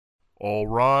All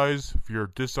rise for your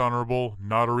dishonorable,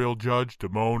 not a real judge,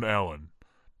 Damone Allen.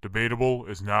 Debatable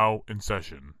is now in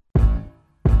session.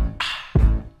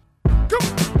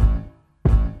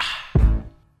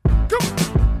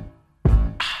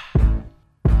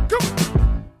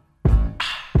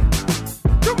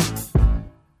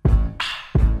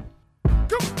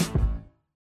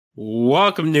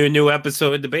 Welcome to a new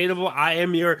episode of Debatable. I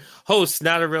am your host,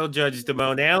 not a real judge,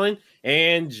 Damone Allen,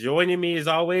 and joining me as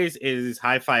always is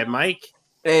High Five Mike.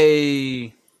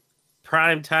 Hey.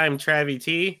 Primetime Travie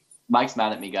T. Mike's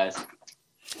mad at me, guys.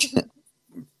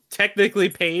 Technically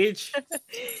Paige.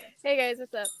 Hey guys,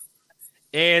 what's up?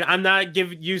 And I'm not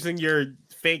using your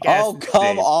fake ass. Oh, come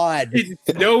name. on.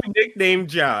 It's no nickname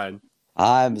John.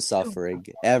 I'm suffering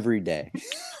every day.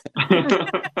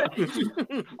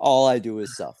 All I do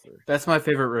is suffer. That's my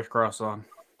favorite Rick Ross song.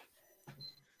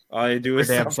 All I do is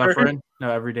Every day I'm suffer. suffering. No,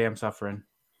 every day I'm suffering.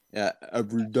 Yeah,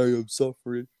 every day I'm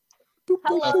suffering.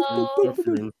 Hello.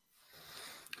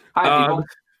 Hi, people.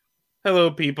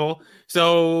 Hello, people.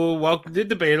 So, welcome to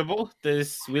Debatable.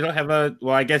 We don't have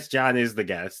I guess John is the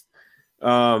guest.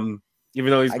 Even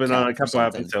though he's I been on a count for couple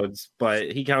something. episodes,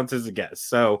 but he counts as a guest.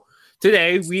 So,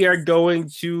 today we are going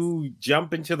to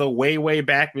jump into the way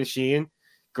back machine,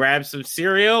 grab some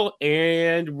cereal,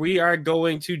 and we are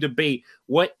going to debate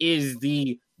what is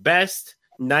the best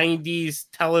 90s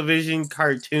television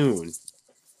cartoon.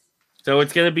 So,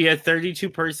 it's going to be a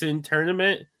 32-person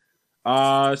tournament.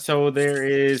 So there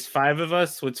is 5 of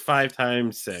us. What's 5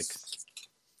 times 6?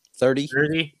 30?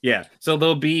 30? Yeah. So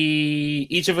there'll be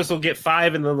each of us will get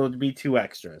 5, and then there'll be 2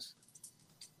 extras.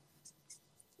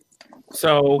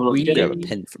 So Well, we I have a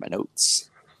pen for my notes.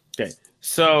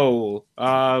 so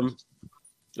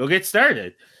we'll get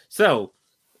started. So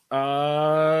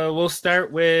we'll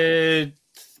start with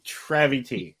Travie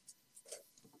T.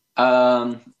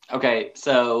 Okay,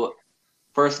 so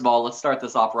first of all, let's start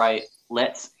this off right.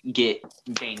 Let's get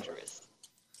dangerous.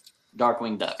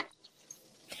 Darkwing Duck.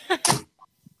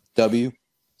 W.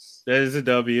 That is a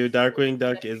W. Darkwing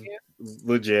Duck is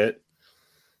legit.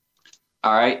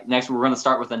 All right, next we're going to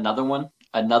start with another one.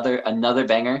 Another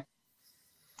banger.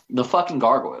 The fucking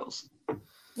Gargoyles.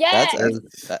 Yes.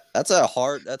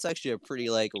 That's actually a pretty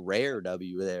like rare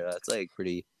W there. That's like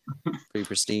pretty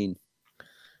pristine.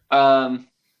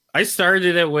 I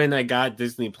started it when I got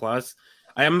Disney Plus.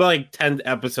 I am like 10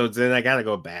 episodes in. I gotta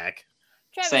go back.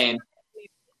 Travis, Same.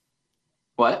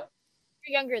 What?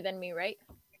 You're younger than me, right?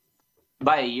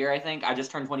 By a year, I think. I just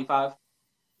turned 25.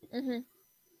 Mm-hmm.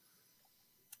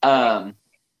 I'm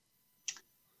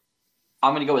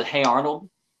going to go with Hey Arnold.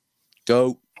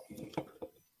 Go.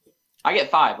 I get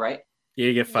 5, right? Yeah,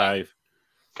 you get 5.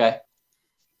 Okay.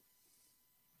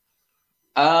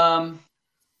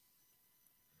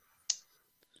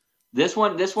 This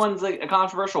one's a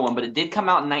controversial one, but it did come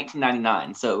out in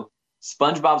 1999. So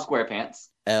SpongeBob SquarePants.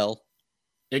 L.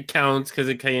 It counts because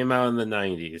it came out in the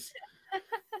 90s.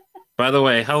 By the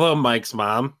way, hello, Mike's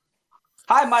mom.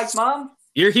 Hi, Mike's mom.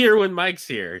 You're here when Mike's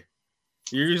here.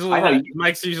 I know.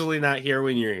 Mike's usually not here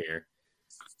when you're here.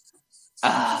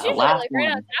 She's usually Last like right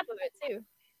one. on top of it too.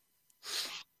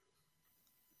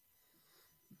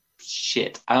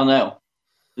 Shit, I don't know.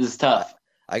 This is tough.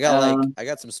 I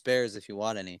got some spares if you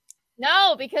want any.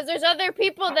 No, because there's other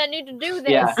people that need to do this.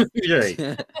 Yeah.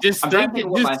 Right. Just I'm trying think,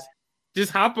 to think of what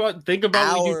just hop on. Think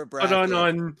about what you Our put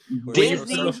on. We're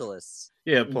Disney- socialists.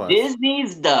 Yeah, plus.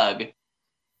 Disney's Doug.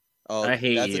 Oh, I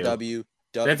hate that's you. a W.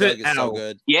 Doug That's Doug an is so L.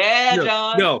 good. Yeah, No,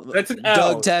 John. no, that's an L.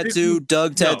 Doug tattoo.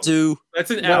 Doug No. tattoo.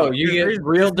 That's an No, L. you There's get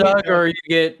real Disney Doug or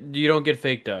you don't get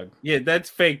fake Doug. Yeah, that's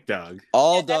fake Doug.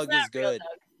 All Yeah, that's Doug is not real good. Doug.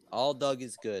 All Doug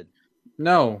is good.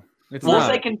 No, it's We'll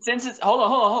not. say consensus. Hold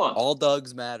on. All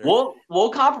Dougs matter. We'll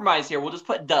compromise here. We'll just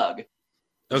put Doug.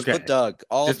 Just Okay. put Doug.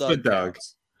 All Just Doug. put Doug.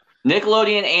 counts.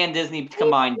 Nickelodeon and Disney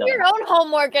combined Do Doug. your own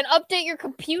homework and update your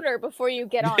computer before you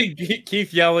get on.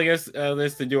 Keith yelling us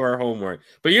this to do our homework,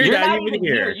 but you're, You're not even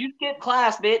here. You skipped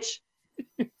class, bitch.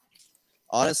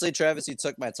 Honestly, Travis, you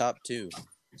took my top 2.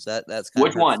 So that's kind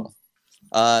Which of one?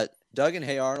 hurtful. Doug and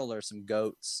Hey Arnold are some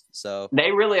goats. So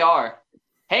They really are.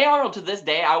 Hey Arnold, to this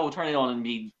day, I will turn it on and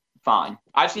be fine.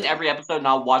 I've seen every episode and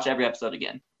I'll watch every episode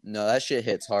again. no, that shit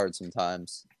hits hard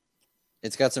sometimes.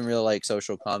 It's got some real like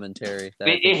social commentary. That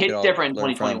I think It we hits could all different in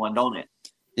learn from. 2021, don't it?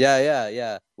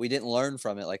 Yeah. We didn't learn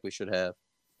from it like we should have.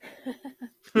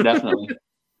 Definitely.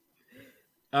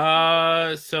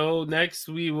 So next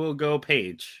we will go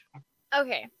Paige.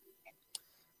 Okay.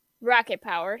 Rocket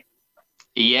Power.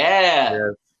 Yeah. Yes.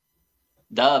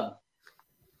 Dub.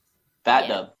 Fat Yeah.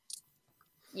 dub.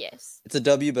 Yes. It's a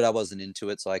W, but I wasn't into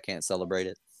it, so I can't celebrate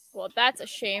it. Well, that's a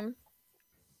shame.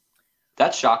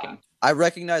 That's shocking. I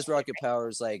recognize Rocket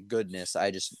Power's like goodness.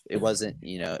 It wasn't,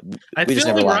 I we just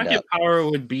feel never like lined Rocket up. Power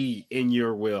would be in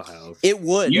your wheelhouse. It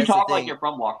would. You that's the talk like thing. you're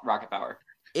from Rocket Power.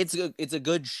 It's a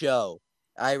good show.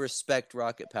 I respect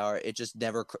Rocket Power. It just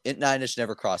never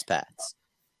crossed paths.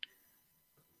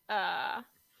 Cat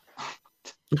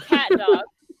dog.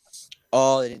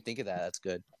 Oh, I didn't think of that. That's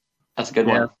good. That's a good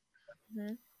Yeah.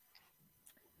 one.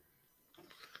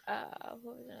 What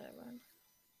was another one?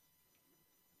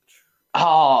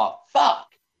 Oh, fuck.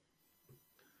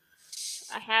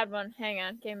 I had one. Hang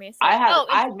on, give me a second.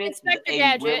 I it's missed Inspector a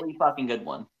Gadget. really fucking good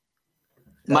one.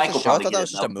 That's Michael a show. I probably thought that get was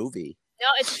it, just a though. movie. No,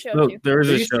 it's a show No, too. there is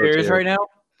Are a you show serious too. right now?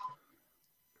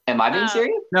 Am I being Uh,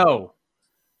 serious? No,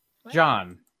 What?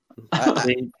 John.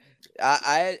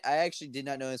 I actually did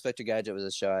not know Inspector Gadget was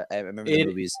a show. I remember the It-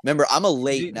 movies. Remember, I'm a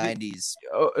late The- 90s.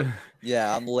 Oh,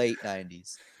 Yeah, I'm late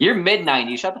 90s. You're mid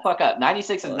 90s. Shut the fuck up.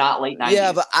 96 is not late 90s.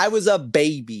 Yeah, but I was a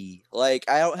baby. Like,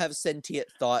 I don't have sentient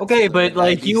thoughts. Okay, in the but,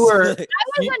 like, you 90s. were- I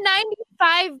was a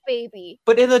 95 baby.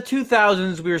 but in the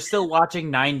 2000s, we were still watching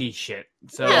 90s shit.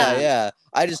 So yeah.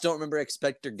 I just don't remember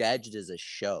Inspector Gadget as a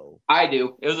show. I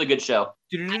do. It was a good show.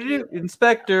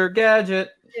 Inspector Gadget.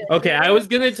 Okay, I was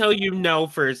gonna tell you no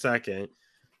for a second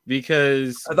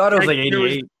because I thought it was like there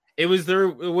 88. It was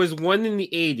one in the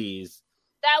 80s.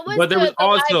 That was But there the, was the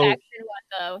also- live action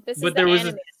one though. This is But the there was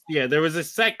animated. there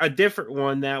was a different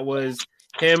one that was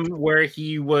him where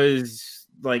he was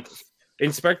like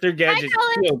Inspector Gadget's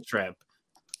Colin. field trip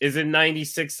is in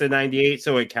 96 to 98,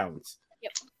 so it counts.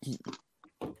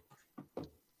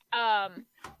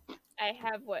 I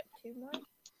have what, 2 more?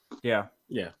 Yeah.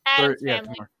 Yeah. Adam's Yeah,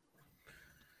 Family.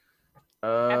 more.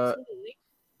 Absolutely.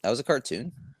 That was a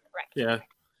cartoon. Yeah.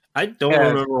 I don't Yeah.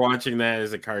 remember watching that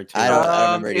as a cartoon. I don't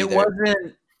remember it it either.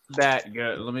 wasn't that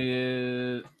good. Let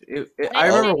me. I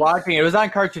No. remember watching it. It was on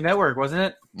Cartoon Network, wasn't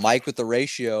it? Mike with the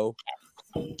ratio.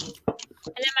 And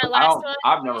then my last one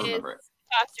I've never is remember it.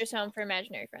 Foster's Home for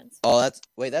Imaginary Friends. Oh, that's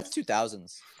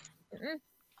 2000s. Mm-mm.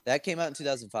 That came out in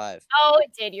 2005. Oh,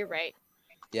 it did. You're right.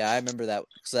 Yeah, I remember that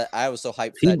because I was so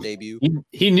hyped for that debut.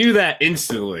 He knew that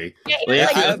instantly. Yeah, he Yeah, was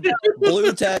I like, have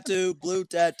blue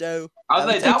tattoo. I was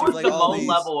like, that tattooed was like the all low these.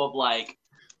 level of like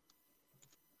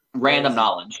random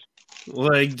knowledge.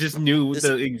 Like just knew This-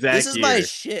 the exact This is year. my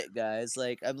shit, guys.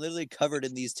 Like, I'm literally covered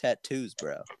in these tattoos,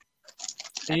 bro.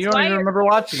 And you That's don't why even you're- remember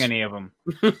watching any of them.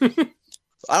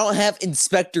 I don't have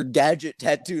Inspector Gadget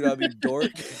tattooed on me, dork.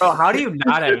 Bro, how do you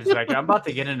not have Inspector? I'm about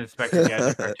to get an Inspector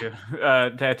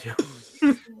Gadget tattoo.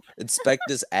 Inspect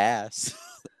this ass.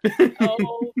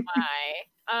 oh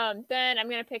my. Then I'm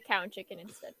gonna pick cow and chicken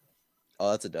instead.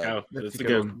 Oh, that's a dub. Oh, That's that's a a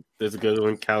good good. There's a good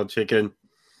one. Cow chicken.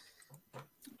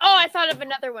 Oh, I thought of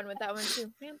another one with that one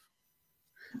too. Man.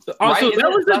 Also, Right? Isn't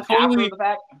that it was stuff after totally the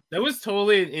fact?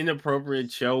 an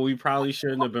inappropriate show. We probably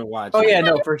shouldn't have been watching. Oh yeah,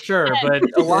 no, for sure. But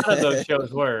a lot of those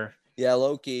shows were. Yeah,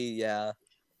 Loki. Yeah.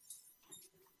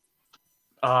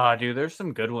 Oh, dude, there's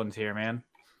some good ones here, man.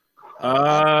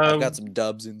 I've got some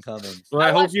dubs incoming. Well, I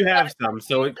I hope watched you have that some.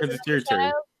 So because it's your turn.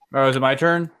 Child. Oh, is it my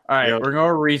turn? All right, Yep. we're going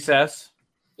to recess.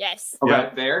 Yes. Okay,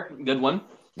 fair. Good one.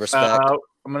 Respect.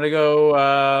 I'm going to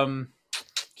go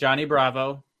Johnny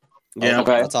Bravo, Yeah.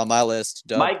 Okay. That's on my list.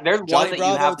 Dub. Mike, there's Johnny one that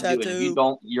Bravo you have to do, and if tattoo. you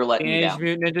don't, you're letting me Teenage down.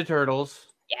 Mutant Ninja Turtles,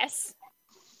 Yes.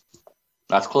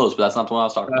 That's close, but that's not the one I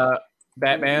was talking about.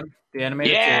 Batman, the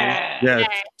animated series. Yeah. Yeah. Yes.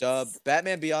 Dub.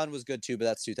 Batman Beyond was good too, but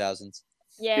that's 2000s.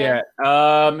 Yeah.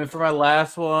 Yeah. And for my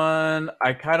last one,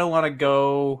 I kind of want to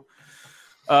go.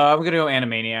 I'm going to go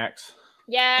Animaniacs.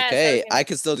 Yes. Okay, I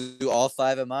can still do all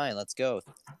 5 of mine. Let's go.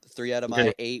 3 out of my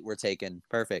Okay. 8 were taken.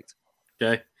 Perfect.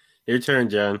 Okay. Your turn,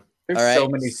 John. There's All so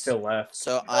right. many still left.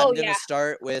 So I'm Oh, gonna yeah.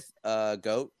 start with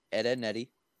Goat, Ed, Ed, and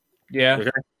Eddie. Yeah. Okay.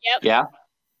 Yeah.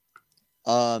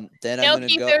 Then No, I'm gonna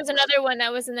Keith, go. there was another one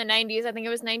that was in the 90s. I think it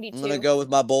was 92. I'm gonna go with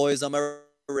my boys on my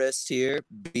wrist here,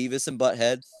 Beavis and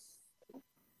Butthead.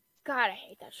 God, I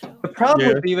hate that show. The problem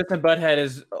Yeah. with Beavis and Butthead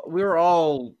is we were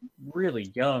all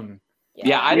really young.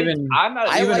 Yeah, I Even- didn't. I'm not.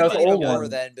 I Even liked those it even old more ones.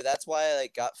 then, but that's why I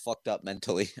got fucked up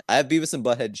mentally. I have Beavis and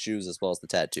Butthead shoes as well as the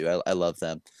tattoo. I love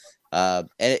them. And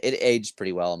it aged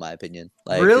pretty well in my opinion.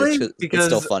 Like, Really? it's still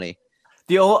Because- funny.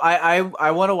 The old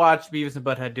I want to watch Beavis and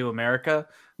Butthead Do America.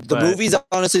 The but- movie's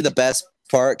honestly the best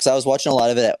part because I was watching a lot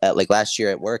of it at like last year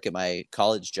at work at my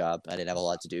college job. I didn't have a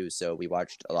lot to do, so we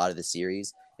watched a lot of the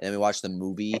series and then we watched the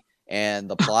movie. And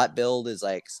the plot build is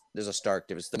like there's a stark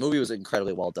difference. The movie was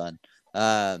incredibly well done.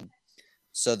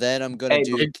 So then I'm gonna Hey,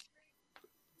 do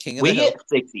King of We the Hill. get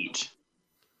 6 each.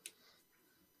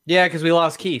 Yeah, because we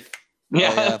lost Keith. Yeah.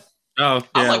 Oh, yeah. Oh,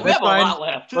 I'm yeah. like, we have a fine. lot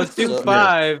left. Let's do So-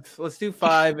 5. Let's do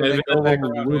 5 and Yeah, then we go back go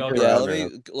around. loop We all it do Yeah, around. it.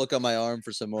 let me look on my arm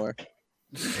for some more.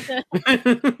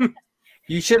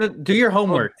 You should do your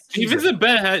homework. Beavis and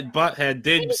Butthead He did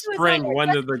did his spring homework.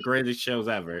 one of the greatest shows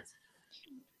ever.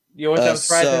 You always have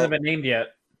surprised so- hasn't been named yet.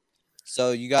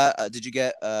 So you got? Did you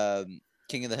get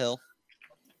King of the Hill?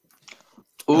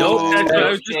 Ooh, Nope, that's what I goat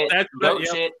was just- shit. that's what- Goat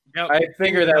yep. shit. Yep. I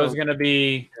figured that was gonna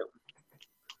be.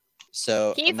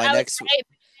 So Keith, my I next, was right.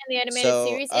 The animated so,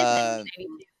 series is uh,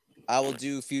 1992. I will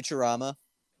do Futurama.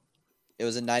 It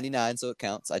was in '99, so it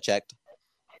counts. I checked.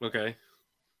 Okay.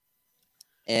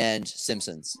 And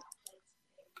Simpsons,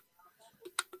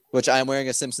 which I'm wearing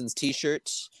a Simpsons T-shirt.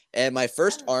 And my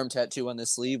first arm tattoo on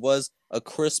this sleeve was a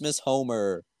Christmas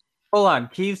Homer. Hold on.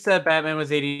 Keith said Batman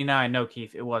was 89. No,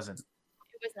 Keith, it wasn't. It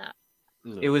was not.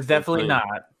 No, It was definitely not.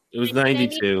 It was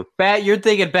 92. You're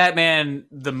thinking Batman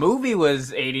the movie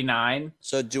was 89.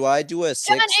 So do I do a Yeah,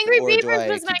 six Angry or do Beavers I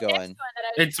was my keep next one going? that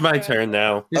I was It's my turn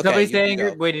now. Did Okay, somebody you say can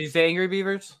Angry? go. Wait, did you say Angry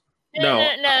Beavers? No.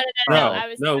 No, I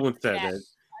was no one said it.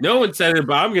 No one said it,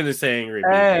 but I'm gonna say Angry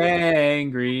Beavers.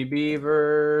 Angry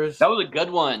Beavers. That was a good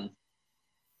one.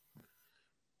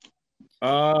 my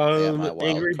wild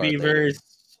Angry card there. Beavers.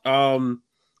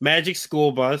 Magic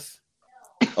School Bus.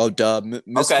 Oh, duh. Miss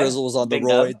Okay. Frizzle was on the Big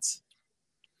dub. roids.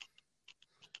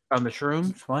 On the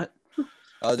shrooms? What?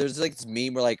 There's like this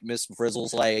meme where like Miss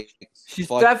Frizzle's like She's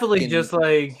fucking- definitely just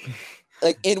like.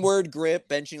 inward grip,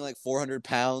 benching like 400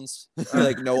 pounds,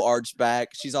 like no arch back.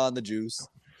 She's on the juice.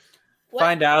 What?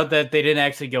 Find out that they didn't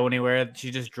actually go anywhere. She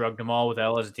just drugged them all with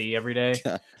LSD every day.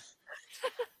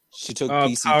 She took Power-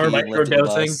 PCP and lifted the microdosing.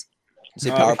 bus. You say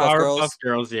Powerpuff Girls?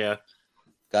 Girls, yeah.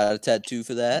 Got a tattoo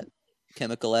for that.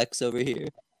 Chemical X over here.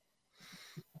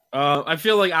 I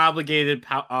feel like obligated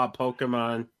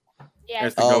Pokemon Yeah.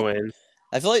 has to Oh. go in.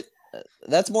 I feel like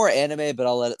that's more anime, but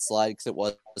I'll let it slide because it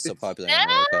was so popular in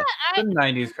America. It's a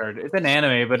 90s cartoon. It's an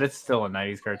anime, but it's still a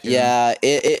 90s cartoon. Yeah,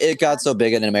 it got so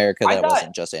big in America I that it thought-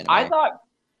 wasn't just anime. I thought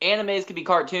animes could be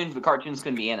cartoons, but cartoons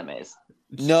couldn't be animes.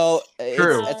 No,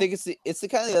 True. I think it's the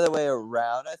kind of the other way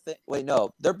around. I think. Wait,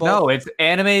 no, they're both. No, it's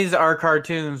animes are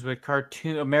cartoons with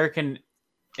cartoon American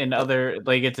and other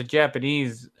like it's a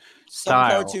Japanese Some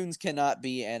style. cartoons cannot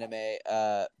be anime.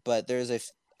 But there's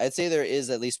I'd say there is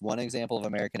at least one example of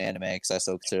American anime because I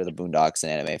still consider the Boondocks an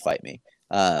anime. Fight me.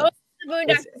 The Boondocks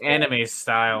It's anime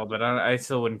style, but I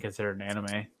still wouldn't consider it an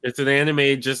anime. It's an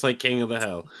anime just like King of the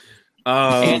Hill.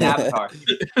 And Avatar.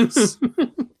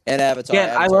 And Avatar.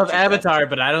 Yeah, I love should go. Avatar,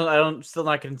 but I don't still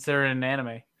not consider it an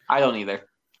anime. I don't either.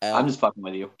 I'm just fucking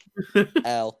with you.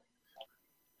 L.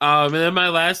 And then my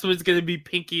last one's gonna be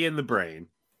Pinky and the Brain.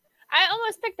 I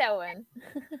almost picked that one.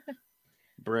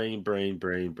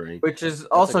 Brain. Which is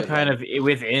also good kind one. of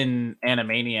within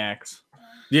Animaniacs.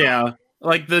 Yeah,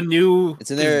 like the new.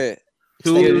 It's in there. It's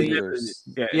Who- like Yeah, Weavers.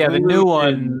 Yeah, the Hulu new and-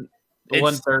 one, it's 1/3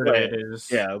 of split. it is.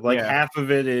 Yeah, like yeah. half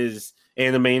of it is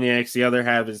Animaniacs, the other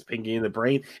half is Pinky and the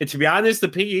Brain. And to be honest, the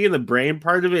Pinky and the Brain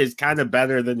part of it is kind of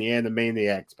better than the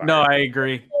Animaniacs part. No, I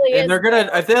agree. really is And they're gonna.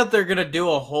 I think they're gonna do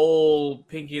a whole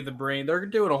Pinky of the Brain. They're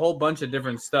doing a whole bunch of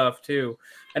different stuff too.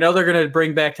 I know they're gonna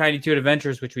bring back Tiny Toon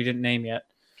Adventures, which we didn't name yet.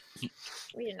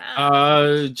 We did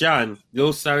not. John,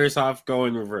 you'll start us off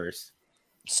going reverse.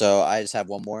 So I just have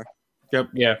one more.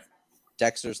 Yeah.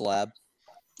 Dexter's Lab.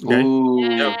 Okay. Ooh,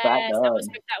 Yes, that I does.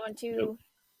 almost picked that one too.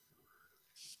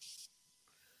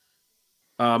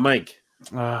 Mike.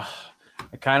 I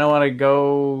kind of want to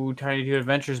go Tiny Toon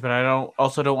Adventures, but I don't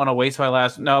want to waste my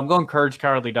last. No, I'm going Courage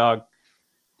Cowardly Dog.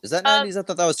 Is that 90s? I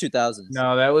thought that was 2000s.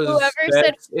 No, that was Whoever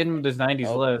that's in this 90s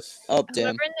Oh. list. Oh, damn.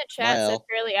 Whoever in the chat said Well.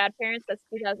 Fairly Odd Parents, that's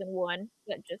 2001.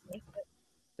 That just missed it.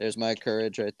 There's my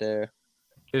courage right there.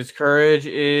 His Courage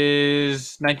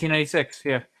is 1996.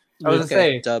 Yeah, I was gonna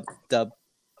say. Dub.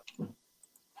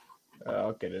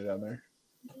 I'll get it on there.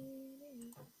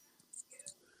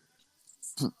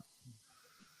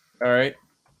 All right.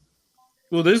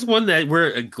 Well, there's one that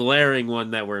a glaring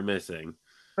one that we're missing.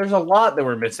 There's a lot that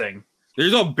we're missing.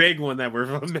 There's a big one that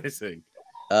we're missing.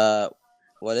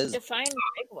 What is? Define the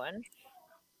big one.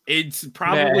 It's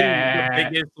probably Nah. the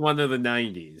biggest one of the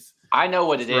 90s. I know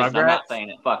what it is. and I'm Rugrats? not saying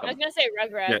it. Fuck I was 'em. gonna say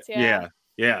Rugrats.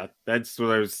 Yeah. That's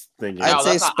what I was thinking. I'd No,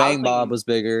 say that's not- I was Spang Bob thinking- was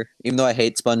bigger. Even though I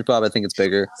hate SpongeBob, I think it's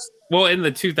bigger. Well, in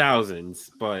the 2000s,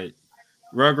 but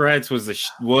Rugrats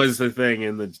was the thing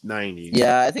in the 90s.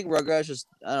 Yeah, I think Rugrats just.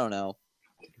 I don't know.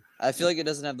 I feel like it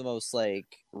doesn't have the most like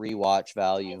rewatch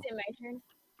value. Is it my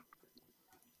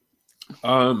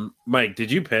turn? Mike,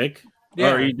 did you pick?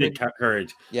 Yeah, Or you did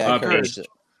Courage. Yeah, Courage. Courage.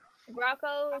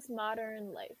 Rocco's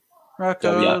Modern Life.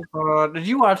 Rocco's Mod- Did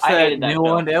you watch I that hated that new show.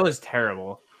 one? That was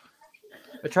terrible.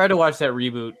 I tried to watch that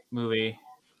reboot movie.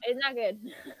 It's not good.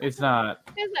 It's not.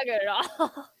 It's not good at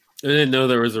all. I didn't know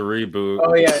there was a reboot.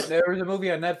 Oh yeah, there was a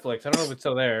movie on Netflix. I don't know if it's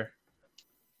still there.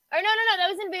 Or no, that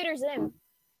was Invader Zim.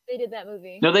 They did that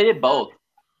movie. No, they did both.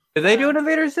 Did they do an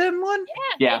Invader Zim one?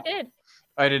 Yeah. They did.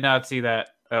 I did not see that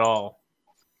at all.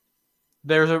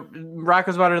 There's a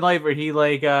Rocko's Modern Life where he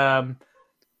like he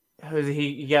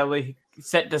got like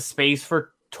sent to space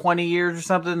for 20 years or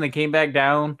something. They came back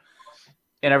down,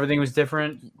 and everything was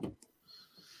different.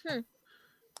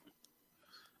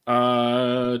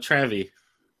 Travi.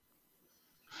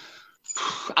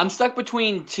 I'm stuck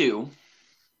between two.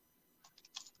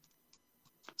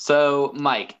 So,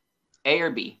 Mike, A or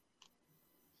B?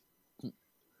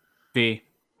 B.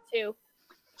 2.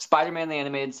 Spider-Man the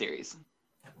animated series.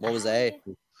 What was A?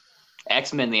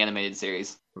 X-Men the animated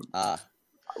series.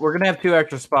 We're gonna have 2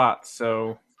 extra spots,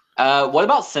 so What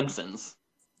about Simpsons?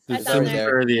 That's on Simpsons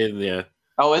there. are the-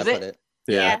 Oh, I is put it?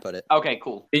 I put it. Okay,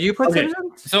 cool. did you put Okay.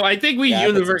 Simpsons? So I think we Yeah, I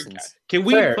put universe. Simpsons. Can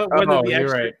we Fair. put one Oh, of the you're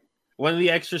extra right. one of the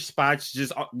extra spots?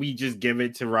 We just give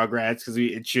it to Rugrats because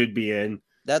it should be in.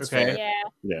 That's Okay. fair.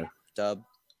 Yeah. Dub.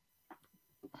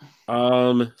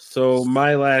 So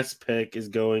my last pick is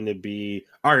going to be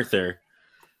Arthur.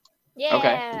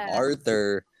 Yeah.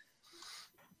 Arthur.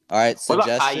 All right, What about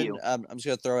suggestion. Caillou? I'm just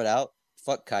gonna throw it out.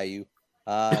 Fuck Caillou.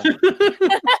 I'm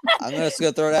just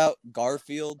gonna throw it out.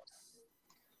 Garfield.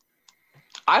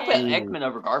 I put Ooh. X-Men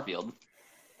over Garfield.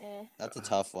 Eh. That's a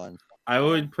tough one. I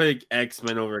would pick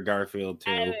X-Men over Garfield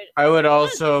I too. would. I would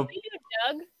also Did we do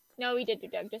Doug? No, we did do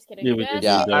Doug. Just kidding. Yeah, we Just did do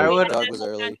kidding. Doug. I would- Doug was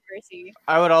early. Controversy.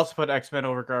 I would also put X-Men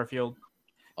over Garfield.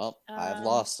 Well, I've Um,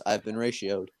 lost. I've been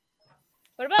ratioed.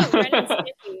 What about Ren and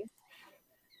Stimpy?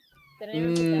 Did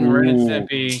anyone put that? Ooh. Ren and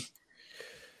Stimpy.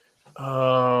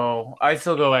 Oh, I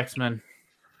still go X-Men.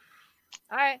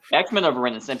 All right. X-Men over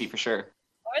Ren and Stimpy for sure.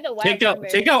 Or the Wild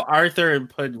Take out Arthur and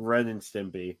put Ren and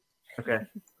Stimpy. Okay.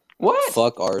 What?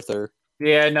 Fuck Arthur.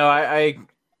 Yeah, no, I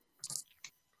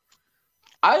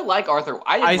like Arthur.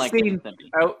 I didn't I like Ren seen- and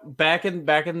Stimpy.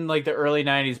 back in like the early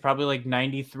 90s, probably like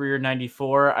 93 or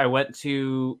 94, I went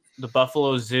to the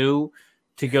Buffalo Zoo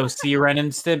to go see Ren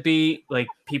and Stimpy, like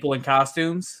people in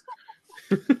costumes.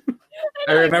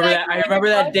 I remember that. I remember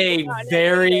that day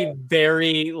very,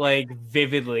 very like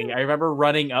vividly. I remember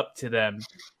running up to them,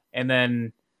 and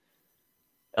then,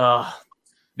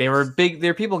 they were big.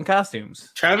 They're people in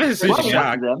costumes. Travis is What?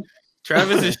 shocked.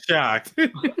 Travis is shocked.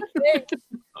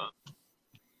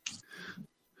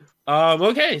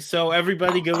 Okay, so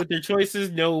everybody go with their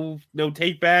choices. No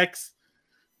take backs.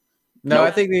 No, Nope.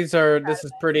 I think this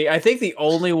is pretty. I think the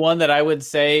only one that I would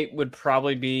say would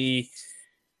probably be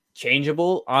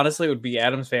changeable, honestly, would be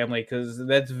Addams Family, because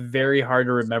that's very hard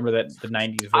to remember that the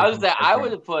 90s. I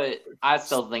would have put. I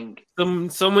still think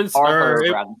Someone's Arthur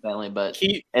over Addams Family, but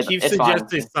Keith it's fine.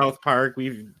 suggested South Park.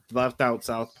 We've left out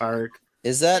South Park.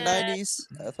 Is that Yeah. 90s?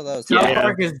 I thought that was. South Yeah.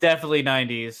 Park is definitely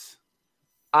 90s.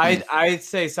 I'd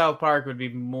say South Park would be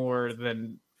more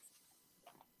than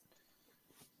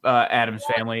Addams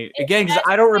Family. Again, because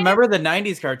I don't remember the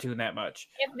 90s cartoon that much.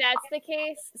 If that's the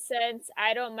case, since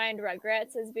I don't mind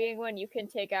Rugrats as being one, you can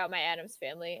take out my Addams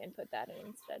Family and put that in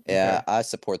instead. Yeah, I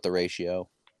support the ratio.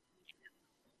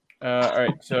 All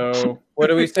right, so what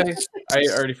do we say? I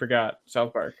already forgot.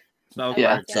 South Park. South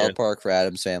Yeah. Park. South Park for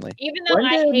Adam's Family. Even though When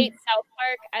I did- hate South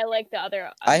Park, I like the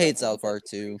other. I hate South Park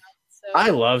too. So, I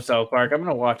love South Park. I'm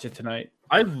gonna watch it tonight.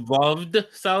 I loved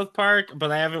South Park,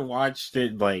 but I haven't watched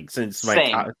it like since my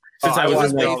Same. since Oh, I I was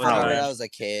watched in it late all the When time. college. I was a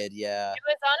kid, yeah. it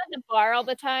was on at the bar all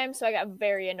the time, so I got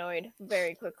very annoyed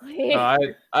very quickly.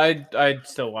 I'd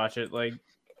still watch it. Like,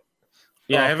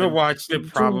 Yeah, I haven't often. watched it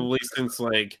probably since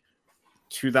like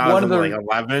One of the-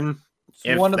 2011. It's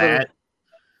If one of that.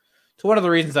 it's one of the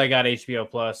reasons I got HBO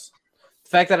Plus. The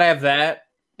fact that I have that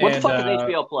what the and, fuck is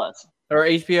HBO Plus? or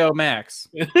HBO Max.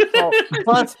 Oh,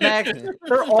 Plus Max,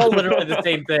 they're all literally the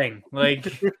same thing. Like,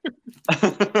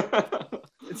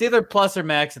 it's either Plus or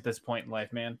Max at this point in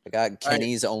life, man. I got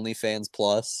Kenny's OnlyFans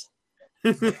Plus.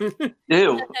 Ew.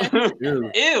 Ew.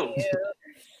 Ew.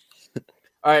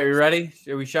 All right, we ready?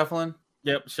 Are we shuffling?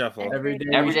 Yep, shuffle. Every day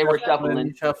we're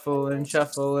shuffling.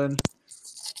 Shuffling.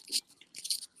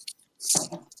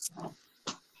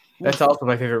 That's also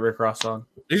my favorite Rick Ross song.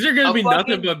 These are gonna A be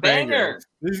nothing fucking but banger. bangers.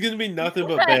 This is gonna be nothing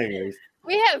but bangers.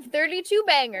 We have 32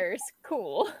 bangers.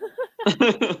 Cool.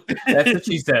 That's what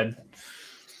she said.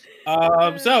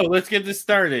 So let's get this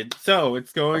started. So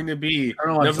it's going to be I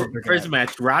don't know why I'm so number, freaking first out.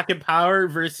 match: Rocket Power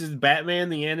versus Batman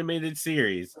the Animated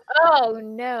Series. Oh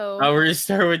no. We're gonna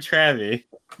start with Travi.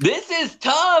 This is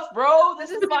tough, bro.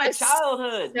 This is my This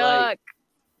childhood. Suck. Like,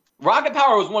 Rocket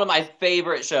Power was one of my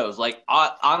favorite shows. Like,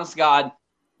 honest to God,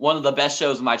 one of the best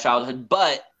shows of my childhood.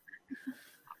 But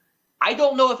I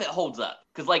don't know if it holds up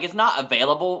because, like, it's not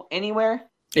available anywhere.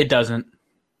 It doesn't.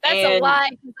 That's a And- lie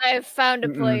because I have found a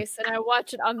Mm-mm. place and I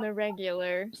watch it on the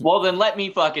regular. Well, then let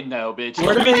me fucking know, bitch.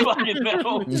 Where Let do me they- fucking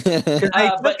know. They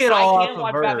took But it all I off can of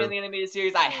watch her. Batman the Animated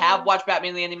Series. I have watched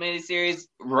Batman the Animated Series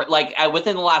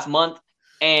within the last month,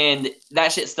 and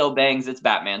that shit still bangs. It's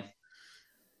Batman.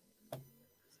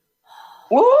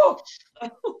 Woo!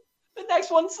 The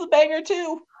next one's the banger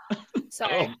too.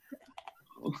 Sorry.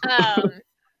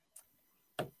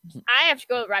 I have to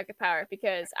go with Rocket Power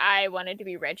because I wanted to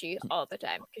be Reggie all the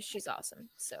time because she's awesome.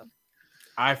 So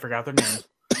I forgot their name.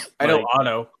 I know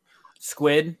Otto.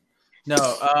 Squid. No.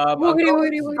 I'm Woody, going,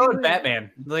 Woody, I'm Woody, going Woody.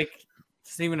 Batman. Like,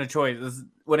 it's not even a choice.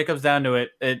 When it comes down to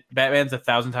it, Batman's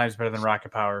 1,000 times better than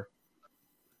Rocket Power.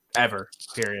 Ever.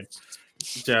 Period.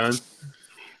 John.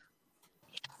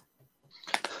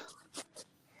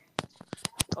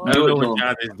 oh, I don't know Tell him. what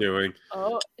John is doing.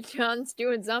 oh, John's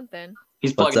doing something.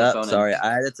 He's What's plugging his up? phone in. Sorry,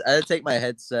 I had to take my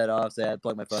headset off, so I had to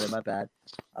plug my phone in. My bad.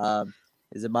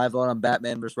 Is it my vote on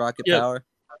Batman versus Rocket Yep. Power?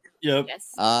 Yep. Yes.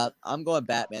 I'm going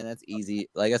Batman. That's easy.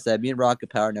 Like I said, me and Rocket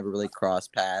Power never really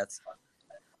crossed paths.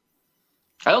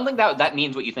 I don't think that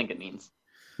means what you think it means.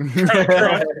 They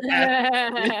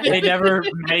never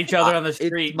met each other on the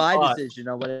street. It's my but- decision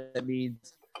on what it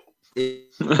means.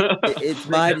 It's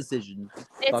my decision.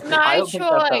 It's Fuck it. I my don't think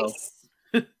that's how. choice.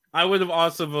 I would have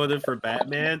also voted for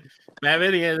Batman.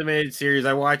 Batman the Animated Series,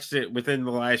 I watched it within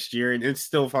the last year, and it's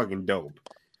still fucking dope.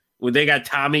 When they got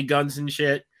Tommy guns and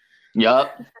shit.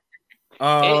 Yup.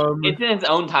 Um, It's in its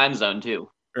own time zone too.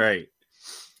 right.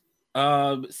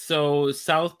 So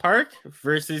South Park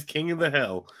versus King of the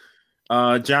Hill.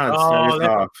 John, start us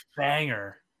that's off.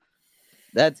 Banger.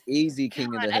 That's easy,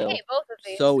 King of God, the I Hill. hate both of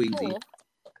these. So easy. Cool.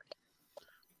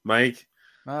 Mike.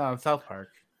 Oh, South Park.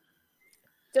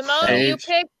 Damone, you Paige.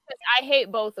 pick because I hate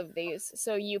both of these.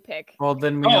 So you pick. Well,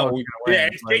 then we know Oh, who's yeah, gonna win.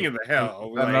 it's King of the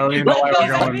Hill. I don't even know Let's why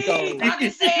go, we're going. baby! Dr.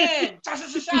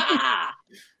 Sha-sha-sha-sha!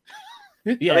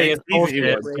 Yeah, I think it's it's bullshit. easy.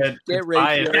 It's good. Get It's ready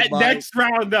biased. for it. That next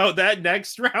round, though, that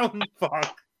next round,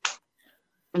 fuck.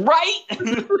 Right?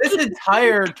 This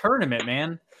entire tournament,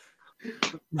 man.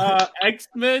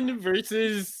 X-Men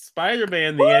versus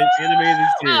Spider-Man, the animated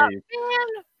series. Man,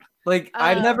 Like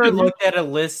I've Uh, never looked at a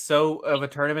list of a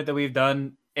tournament that we've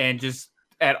done and just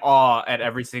at awe at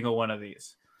every single one of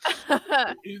these.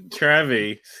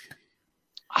 Trevi.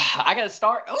 I gotta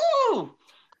start. Ooh!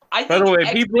 I By think the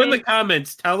way, people in the X-Men-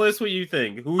 comments, tell us what you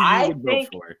think. Who you I would vote think-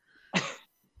 for?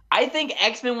 I think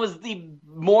X-Men was the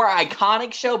more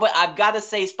iconic show, but I've got to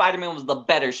say Spider-Man was the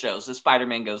better show, so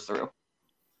Spider-Man goes through.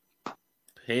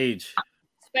 Paige.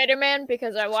 Spider-Man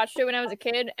because I watched it when I was a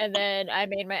kid, and then I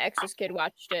made my ex's kid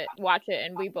watch it,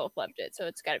 and we both loved it. So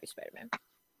it's got to be Spider-Man.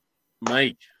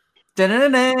 Mike.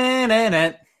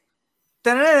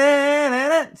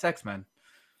 It's X-Men.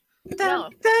 No,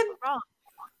 wrong.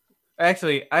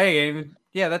 Actually, I ain't even.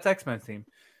 Yeah, that's X-Men theme.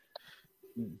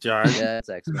 John. Yeah, it's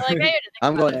X-Men. Like, I had to think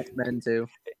I'm about going it. X-Men too.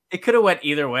 It could have went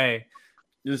either way.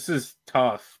 This is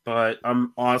tough, but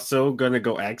I'm also gonna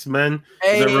go X-Men.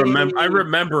 'Cause I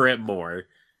remember it more.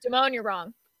 Damone, you're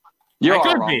wrong. You're I all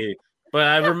could wrong. be, but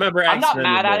I remember I'm X-Men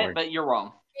not mad at more. it, but you're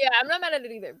wrong. Yeah, I'm not mad at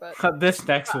it either. But This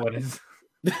next one is.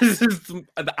 This is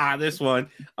this one.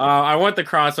 I want the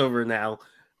crossover now.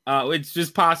 It's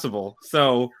just possible.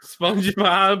 So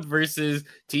SpongeBob versus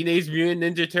Teenage Mutant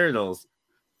Ninja Turtles.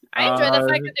 I enjoy the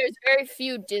fact Uh, that there's very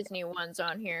few Disney ones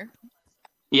on here.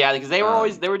 Yeah, because they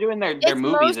were doing their It's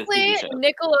movies as mostly TV shows.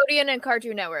 Nickelodeon and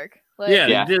Cartoon Network. Like, Yeah,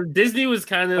 Yeah. Disney was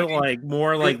kind of Okay. like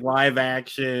more like live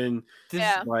action,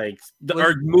 Yeah. like Was-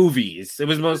 or movies. It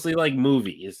was mostly like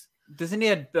movies. Disney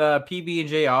had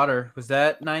PB&J Otter. Was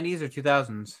that 90s or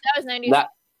 2000s? that was 90s. That-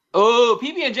 Oh,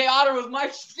 PB&J Otter was my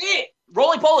shit.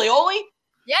 Roly Poly Oly?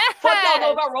 Yeah. What y'all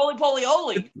know about Roly Poly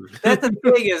Oly? That's the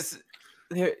thing is,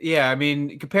 yeah. I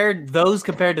mean, compared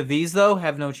to these though,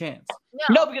 have no chance.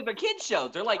 No, because they're kids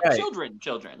shows. They're like Right.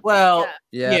 children. Well,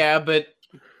 Yeah. Yeah. yeah, but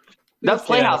That's yeah,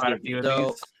 Playhouse about a Disney. few of So-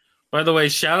 these. By the way,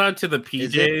 shout out to the Is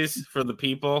PJs for the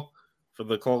people, for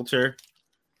the culture.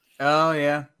 Oh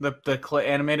yeah, the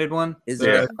animated one. Is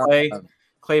the it?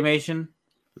 claymation?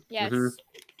 Yes. Mhm.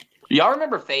 Y'all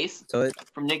remember Face So it,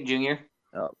 from Nick Jr.?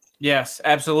 Yes,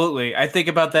 absolutely. I think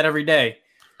about that every day,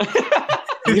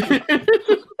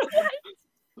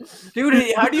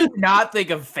 dude. How do you not think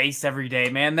of Face every day,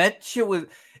 man? That shit was.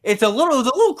 It was a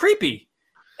little creepy.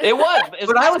 It was.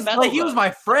 But I was like, he was my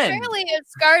friend. Apparently, it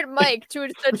scarred Mike to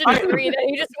such a degree that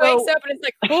he just So- wakes up and it's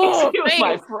like, oh, he was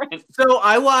my face. friend. So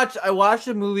I watched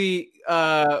a movie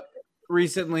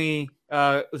recently.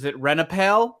 Was it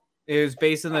Rent-A-Pal? It was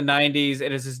based in the 90s,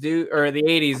 and it's this dude or the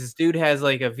 80s. This dude has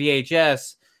like a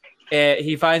VHS. And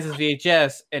he finds his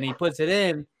VHS and he puts it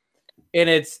in, and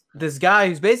it's this guy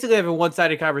who's basically having a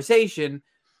one-sided conversation,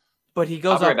 but he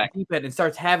goes I'll be off right back. the deep end and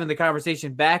starts having the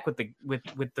conversation back with the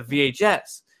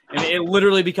VHS, and it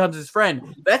literally becomes his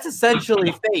friend. That's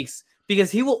essentially Face,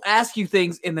 because he will ask you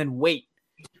things and then wait,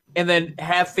 and then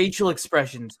have facial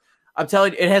expressions. I'm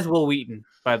telling you, it has Will Wheaton,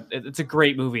 but it's a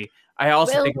great movie. I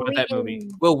also Will think about that movie.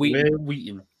 Wheaton. Will Wheaton. Will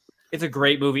Wheaton. It's a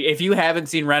great movie. If you haven't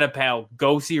seen Rent a Pal,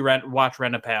 go watch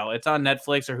Rent a Pal. It's on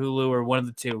Netflix or Hulu or one of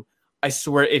the two. I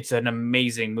swear it's an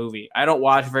amazing movie. I don't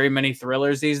watch very many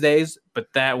thrillers these days,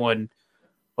 but that one,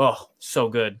 oh, so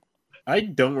good. I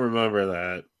don't remember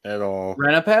that at all.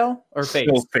 Rent a Pal or Face?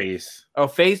 No Face. Oh,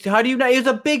 Face. How do you not? There's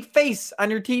a big face on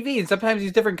your TV, and sometimes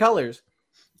these different colors.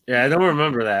 Yeah, I don't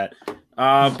remember that.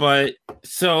 But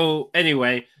so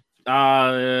anyway,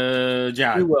 You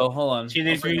John, will. Hold on.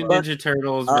 Teenage Mutant Ninja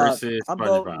Turtles versus I'm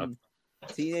SpongeBob. voting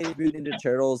Teenage Mutant Ninja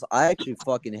Turtles. I actually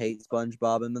fucking hate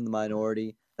SpongeBob. I'm in the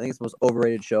minority. I think it's the most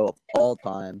overrated show of all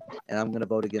time, and I'm gonna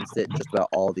vote against it in just about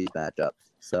all these matchups.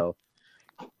 So,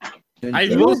 I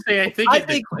will say, I think I it,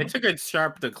 think- it took a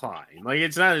sharp decline. Like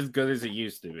it's not as good as it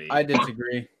used to be. I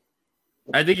disagree.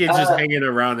 I think it's just hanging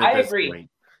around at I this agree. point.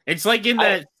 It's like in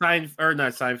that not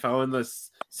Seinfeld, in the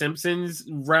Simpsons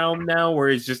realm now, where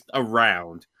it's just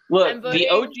around. Look, I'm the voting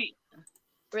OG,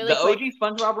 Really the quick.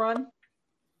 OG SpongeBob run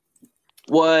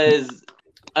was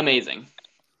amazing.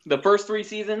 The first 3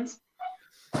 seasons.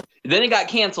 Then it got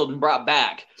canceled and brought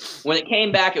back. When it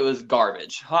came back, it was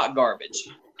garbage, hot garbage.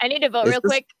 I need to vote It's real just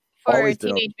quick for always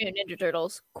been Teenage Mutant Ninja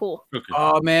Turtles. Cool.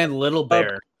 Oh man, Little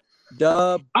Bear.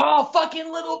 Dub. Oh,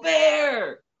 fucking Little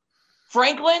Bear!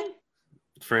 Franklin?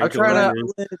 I'm trying Franklin.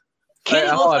 to. Kenny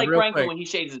hold looks on, like real Franklin quick. when he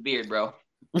shaves his beard, bro.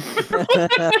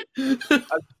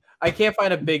 I can't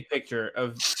find a big picture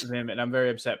of him, and I'm very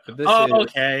upset. But this is. Oh,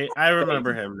 okay. I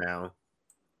remember him now.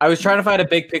 I was trying to find a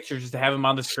big picture just to have him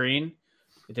on the screen.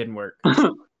 It didn't work.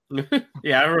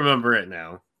 Yeah, I remember it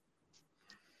now.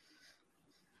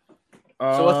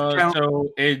 So what's the count? So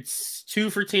it's 2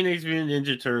 for Teenage Mutant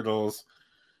Ninja Turtles.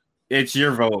 It's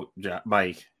your vote,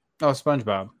 Mike. Oh,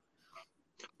 SpongeBob.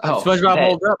 Oh, SpongeBob hey.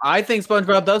 holds up. I think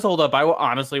SpongeBob does hold up. I will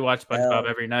honestly watch SpongeBob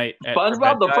every night.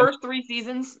 SpongeBob, the bedtime. first 3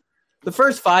 seasons, the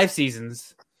first 5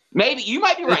 seasons. maybe you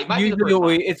might be right. Might be the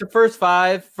Usually first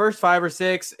 5. it's the first five or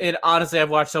six. And honestly, I've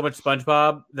watched so much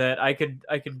SpongeBob that I could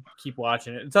keep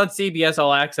watching it. It's on CBS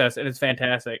All Access, and it's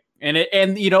fantastic.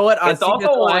 And you know what? On It's CBS also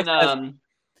All on. Access,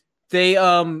 they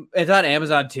it's on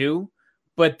Amazon too.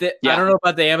 But I Yeah. don't know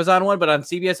about the Amazon one, but on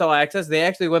CBS All Access, they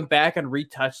actually went back and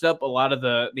retouched up a lot of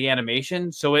the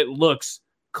animation, so it looks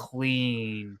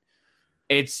clean.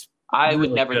 It's I would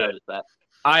really never good. notice that.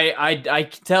 I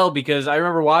can tell because I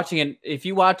remember watching it. If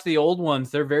you watch the old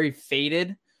ones, they're very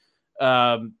faded.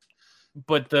 But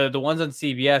the ones on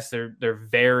CBS, they're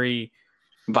very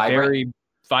Vibrant. very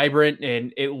vibrant,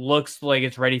 and it looks like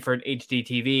it's ready for an HD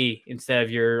TV instead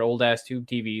of your old ass tube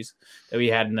TVs that we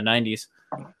had in the 90s.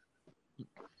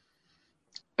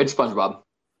 It's SpongeBob.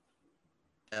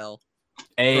 L.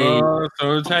 A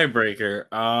So tiebreaker.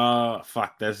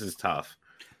 Fuck, this is tough.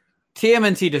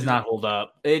 TMNT does not hold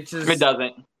up. It just It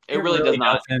doesn't. It really does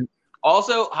not. doesn't.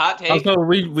 Also, hot take. Also,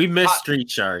 we missed Street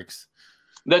Sharks.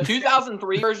 The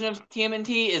 2003 version of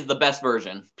TMNT is the best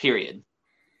version. Period.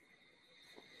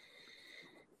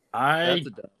 I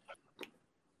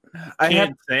I have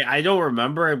can't say. I don't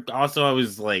remember. Also, I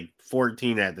was like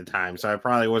 14 at the time, so I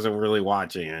probably wasn't really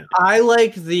watching it. I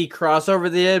liked the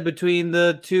crossover they did between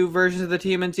the two versions of the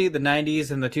TMNT, the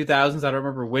 90s and the 2000s. I don't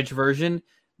remember which version.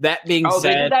 That being Oh,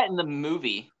 they said, did that in the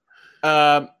movie.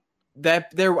 I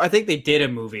think they did a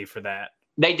movie for that.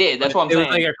 They did. That's what I'm It saying.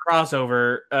 was like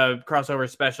a crossover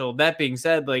special. That being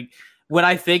said, like when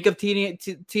I think of Teenage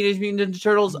Mutant Ninja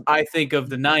Turtles, I think of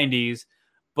the 90s,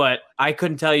 but I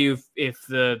couldn't tell you if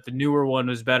the newer one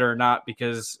was better or not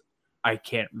because I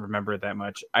can't remember it that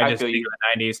much. I just feel think you. of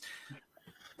the 90s.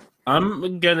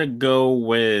 I'm gonna go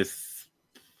with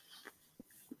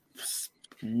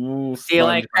Feel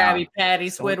like SpongeBob. Krabby Patty,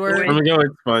 I'm Squidward. gonna go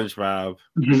with SpongeBob.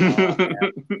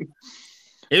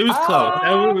 It was close.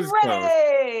 It was close.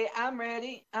 ready. I'm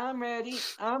ready. I'm ready.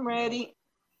 I'm ready.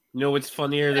 You know what's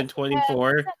funnier than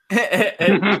 24?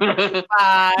 25.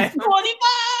 Bye.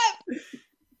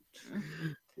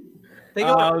 Think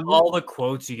about all the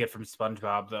quotes you get from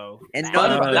SpongeBob, though. And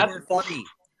none of them That's- were funny.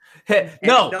 Hey, And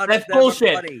no, none of that's them were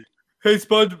bullshit. funny. Hey,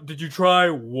 Sponge, did you try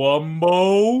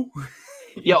Wumbo?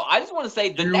 Yo, I just want to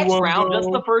say the You next wanna round, just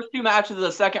go? the first 2 matches of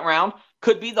the second round,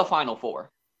 could be the final 4.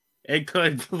 It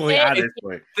could, like, Yeah,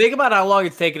 honestly. Think about how long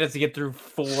it's taken us to get through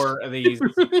 4 of these.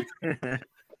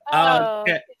 Oh,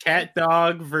 Cat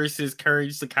Dog versus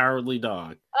Courage the Cowardly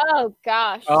Dog. oh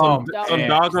gosh. Oh, Dog. Some man.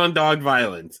 dog on dog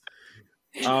violence.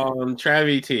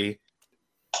 Travi T.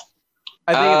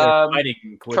 I think they're fighting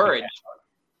with the Courage. cat.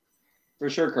 For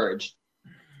sure, courage.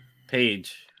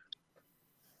 Paige.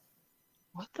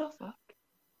 What the fuck?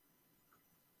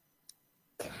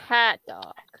 Cat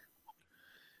dog.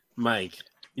 Mike.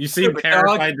 You seem Stupid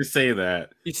terrified to say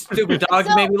that. You stupid dog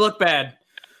So- made me look bad.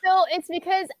 So it's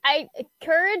because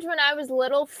Courage when I was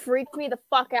little freaked me the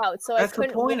fuck out. So That's I the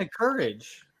couldn't. point of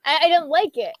courage. I didn't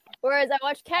like it. Whereas I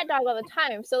watch Cat Dog all the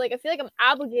time. So like I feel like I'm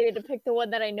obligated to pick the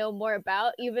one that I know more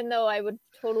about, even though I would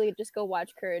totally just go watch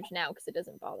Courage now because it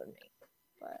doesn't bother me.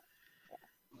 But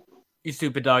You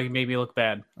stupid dog, you made me look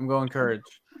bad. I'm going courage.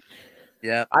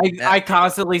 Yeah. I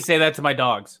constantly say that to my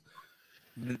dogs.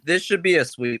 This should be a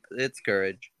sweep. It's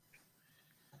courage.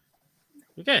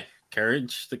 Okay.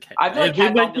 Courage the cat. I feel like if, we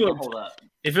Cat went Dog to doesn't a, hold up.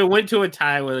 if it went to a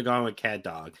tie, would have gone with Cat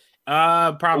Dog.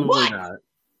 Probably What? not.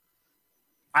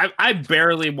 I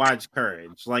barely watch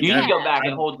Courage. Like You need to I- go back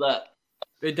and hold up.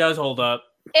 It does hold up.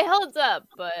 it holds up,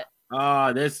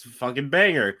 but this fucking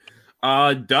banger.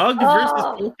 Doug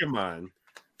versus Pokemon.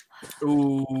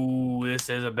 Ooh, this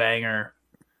is a banger.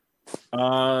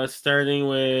 Starting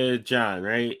with John,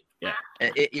 right? Yeah.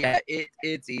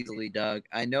 It's easily Doug.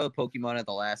 I know Pokemon have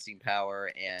the lasting power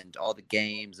and all the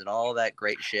games and all that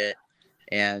great shit,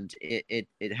 and it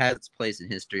has its place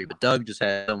in history. But Doug just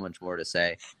has so much more to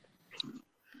say.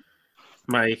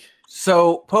 Mike.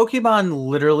 So Pokemon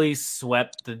literally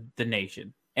swept the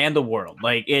nation and the world.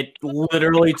 Like it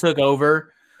literally took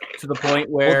over to the point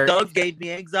where Well, Doug gave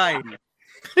me anxiety.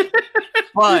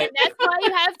 but and that's why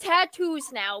you have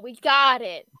tattoos now. We got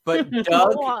it. but Go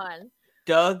Doug on.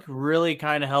 Doug really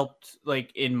kind of helped,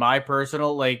 like in my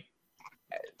personal, like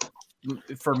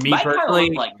for me Mike kind of personally.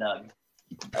 looks like Doug.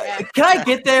 Can I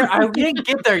get there? I didn't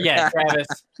get there yet, Travis.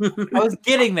 I was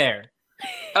getting there.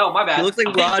 Oh, my bad. He looks like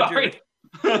I'm Roger.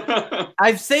 sorry.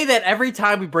 I say that every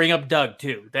time we bring up Doug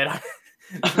too. That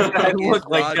I look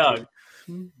like Roger.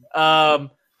 Doug.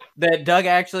 That Doug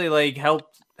actually like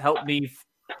helped me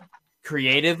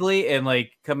creatively and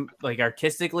like come like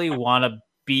artistically want to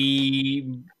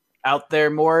be out there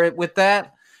more with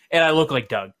that. And I look like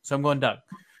Doug, so I'm going Doug.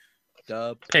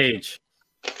 Dub. Paige.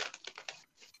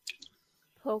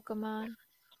 Pokemon.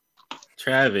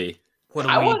 Travi. What do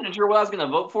I we? wasn't sure what I was going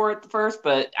to vote for at first,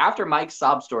 but after Mike's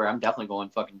sob story, I'm definitely going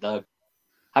fucking Doug.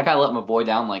 I kind of let my boy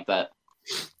down like that.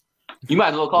 You might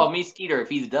as well call me Skeeter if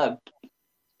he's Doug.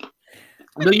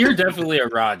 No, you're definitely a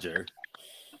Roger.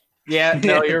 Yeah,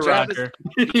 no, you're Travis- Roger.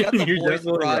 You got the You're voice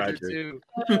of definitely Roger,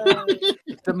 Roger.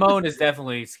 too. Simone is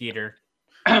definitely Skeeter.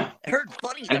 I heard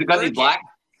funny. Is it because he's black?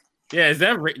 Yeah, is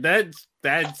that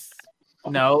that's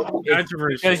No, it's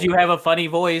controversial? because you have a funny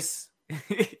voice.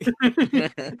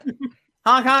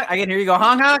 Honk honk! I can hear you go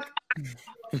honk honk.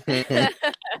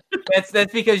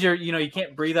 That's because you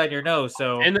can't breathe on your nose.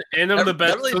 So and I'm the That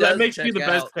best. really So that does makes you check the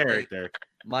best out, like, character.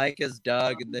 Mike is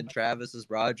Doug, and then Travis is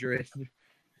Roger, and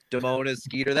Damone is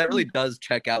Skeeter. That really does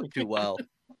check out too well.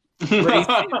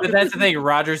 but that's the thing.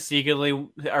 Roger's secretly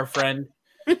our friend.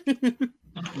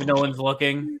 No one's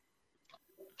looking.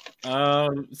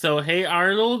 So Hey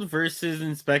Arnold versus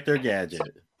Inspector Gadget.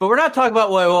 But we're not talking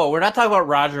about we're not talking about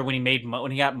Roger when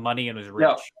he got money and was rich.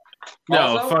 No. No,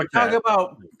 Also, fuck We're talking that.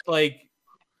 about like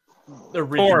the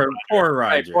original Poor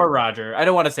Right, Roger. poor Roger. I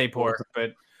don't want to say poor,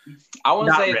 but I want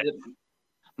to Not say rich. that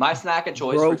my snack of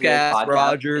choice Broke for today's ass podcast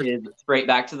Roger. is straight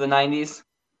back to the 90s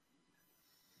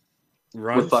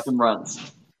Runs. with fucking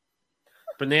runs.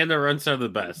 Banana runs are the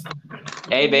best.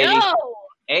 Hey, baby. No.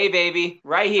 Hey, baby.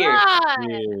 Right here. God.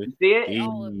 Dude, See it?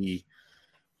 eee.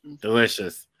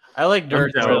 Delicious. I like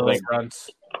dirt I'm oil jealous. runs.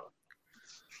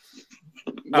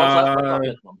 What's up?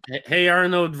 What's up? Hey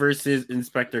Arnold versus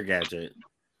Inspector Gadget.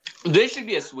 This should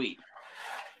be a sweep.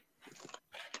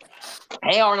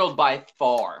 Hey Arnold by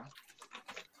far.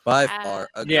 By far.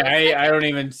 agreed. Yeah, I don't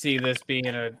even see this being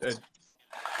a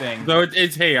thing. So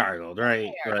it's Hey Arnold,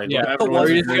 right? Hey Right. Yeah. Everyone's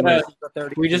We're just doing gonna- this.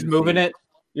 we just moving it.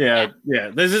 Yeah.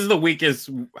 This is the weakest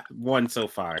one so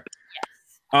far.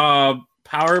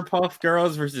 Powerpuff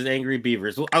Girls versus Angry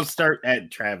Beavers. Well, I'll start at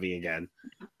Travi again.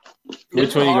 This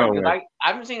Which one is you hard going because with? I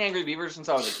haven't seen Angry Beavers since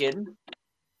I was a kid.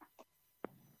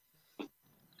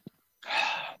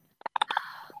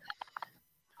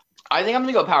 I think I'm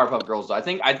gonna go Powerpuff Girls. Though. I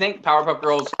think Powerpuff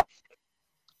Girls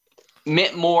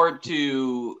meant more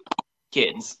to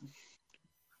kids.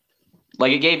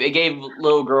 Like it gave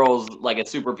little girls like a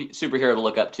superhero to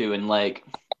look up to, and like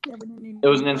it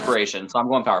was an inspiration. So I'm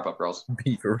going Powerpuff Girls.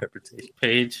 Beaver reputation.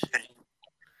 Paige.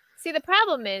 See, the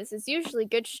problem is usually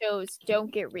good shows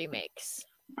don't get remakes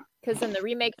because then the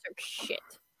remakes are shit.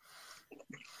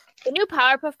 The new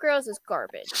Powerpuff Girls is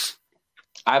garbage.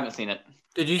 I haven't seen it.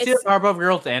 Did you see It's- the Powerpuff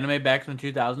Girls anime back in the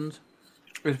 2000s?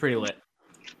 It was pretty lit.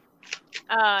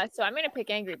 So I'm gonna pick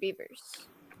Angry Beavers.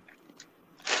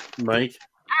 Mike.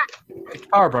 It's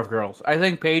Powerpuff Girls. I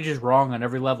think Paige is wrong on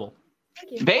every level.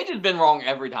 Thank you. Paige has been wrong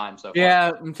every time so far.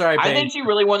 Yeah, I'm sorry, Paige. I think she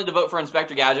really wanted to vote for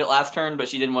Inspector Gadget last turn, but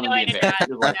she didn't want to No, I be did fair. not.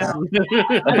 She was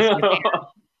like,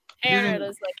 Aaron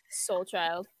is like soul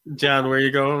child. John, where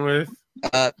you going with?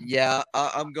 Yeah,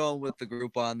 I'm going with the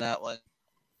group on that one.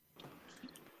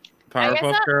 I guess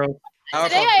Powerpuff Girls. Today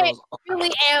Powerpuff I Girls.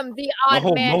 really am the The odd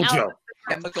whole man mojo. out.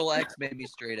 Chemical X made me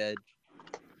straight edge.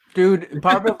 Dude,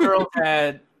 Powerpuff Girls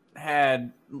had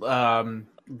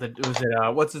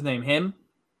what's his name? Him?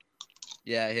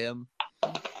 Yeah, him.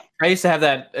 I used to have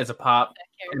that as a pop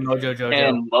in Mojo Jojo.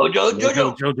 and Mojo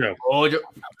Jojo. Jojo. Mojo.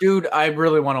 Dude, I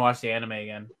really want to watch the anime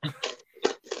again.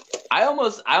 I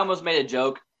almost made a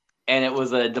joke, and it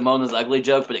was a Damona's ugly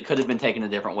joke, but it could have been taken a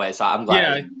different way. So I'm glad. I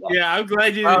Yeah, didn't do that. yeah. I'm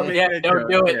glad you. Oh didn't make yeah, that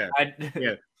don't joke. do it.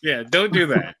 Yeah, yeah, don't do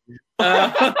that.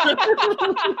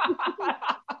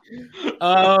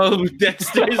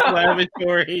 Dexter's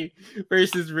Laboratory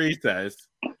versus Recess.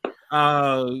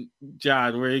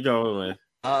 John, where are you going with?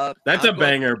 That's I'm a going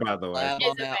banger, by the way. Lab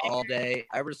on that all day.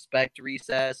 I respect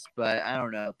Recess, but I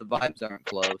don't know. The vibes aren't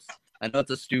close. I know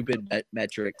it's a stupid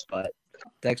metric, but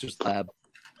Dexter's Lab.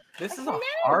 This is a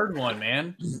hard one,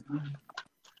 man.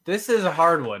 This is a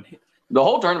hard one. The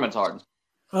whole tournament's hard.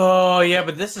 Oh yeah,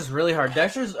 but this is really hard.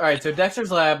 Dexter's all right. So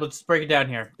Dexter's Lab. Let's break it down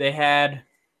here. They had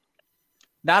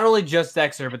not only just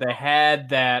Dexter, but they had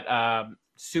that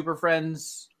Super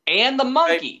Friends And the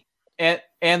monkey.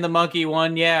 and the monkey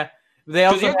one. Yeah, they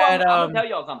 'Cause also here's what had. I'm gonna tell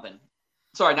y'all something.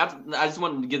 Sorry, I just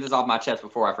wanted to get this off my chest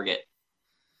before I forget.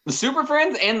 The Super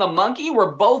Friends and the monkey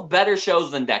were both better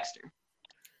shows than Dexter.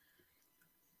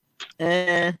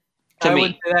 Eh. To I me.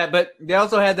 wouldn't say that, but they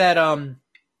also had that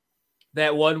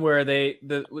that one where I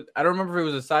don't remember if it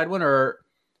was a side one or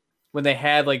when they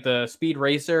had like the Speed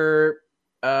Racer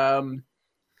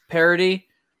parody.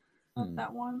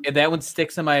 That one. And that one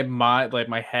sticks in my mind, like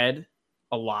my head,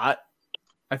 a lot.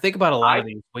 I think about a lot of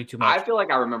these way too I much. feel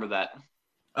like I remember that.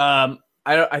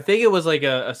 I think it was like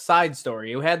a side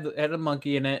story. It had a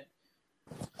monkey in it.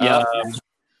 Yep.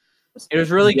 It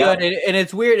was really Yeah. good, and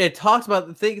it's weird. It talks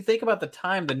about think about the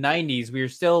time, the '90s. We were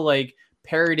still like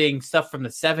parodying stuff from the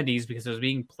 '70s because it was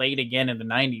being played again in the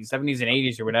 '90s, '70s, and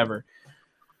 '80s or whatever.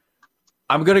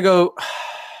 I'm gonna go,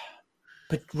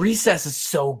 but Recess is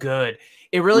so good.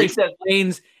 It really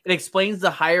Recess- explains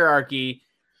the hierarchy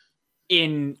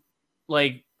in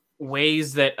like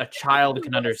ways that a child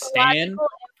can understand.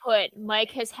 Logical input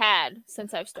Mike has had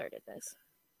since I've started this.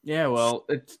 Yeah, well,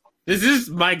 it This is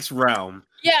Mike's realm.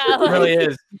 Yeah, really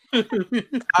is.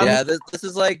 Yeah, this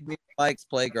is like me and Mike's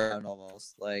playground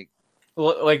almost. Like,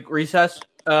 Like Recess.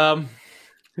 yeah, I'm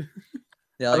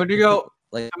like, gonna go.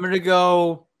 like I'm gonna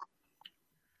go.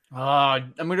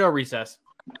 I'm gonna go Recess.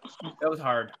 That was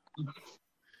hard.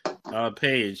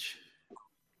 Paige.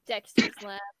 Dexter's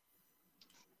Lab.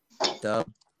 dub.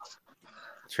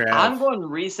 Trav. I'm going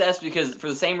Recess because for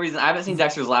the same reason I haven't seen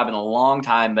Dexter's Lab in a long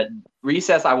time, but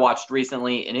Recess I watched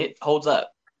recently and it holds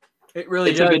up. It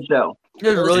really It's does. a good show.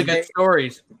 There's really good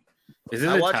stories. Is it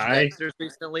I a watched tie? Dexter's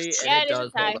recently, and Yeah, it it is a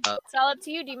does tie. hold up. It's all up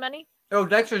to you, D Money. Oh,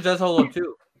 Dexter does hold up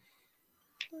too.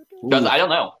 Because I don't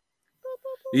know.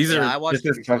 These Yeah, I are watched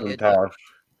this is it. fucking tough.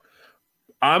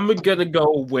 I'm gonna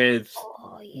go with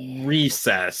Oh yeah.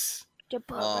 Recess.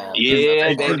 Oh, Yeah,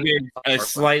 It baby. could be a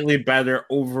slightly better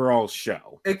overall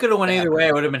show. It could have went either way.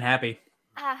 I would have been happy.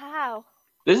 How?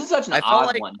 This is such an I felt odd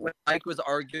like one. when Mike was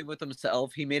arguing with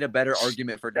himself, he made a better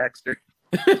argument for Dexter.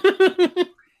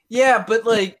 Yeah, but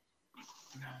like,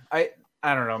 I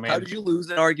don't know, man. How did you lose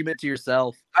an argument to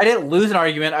yourself? I didn't lose an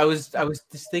argument. I was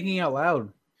just thinking out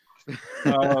loud.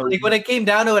 Like when it came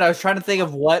down to it, I was trying to think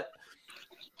of what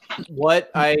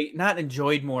I not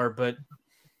enjoyed more, but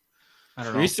I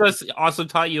don't know. Recess also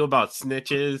taught you about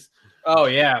snitches. Oh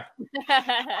yeah,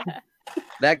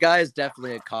 That guy is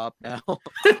definitely a cop now.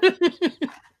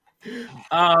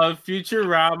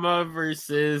 Futurama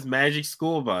versus Magic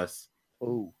School Bus.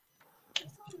 Oh,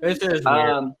 this is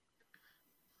weird.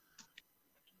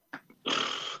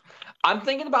 I'm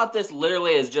thinking about this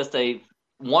literally as just a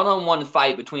one-on-one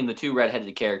fight between the two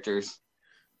redheaded characters,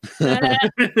 and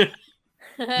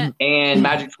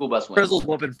Magic School Bus wins. Frizzle's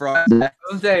whooping fries.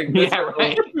 I'm saying, Yeah,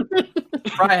 right.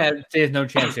 Fry has no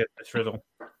chance against this Frizzle.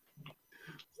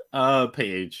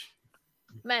 Paige.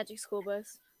 Magic School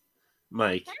Bus.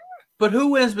 Mike. But who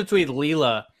wins between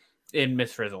Leela and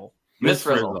Miss Frizzle? Miss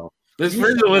Frizzle. This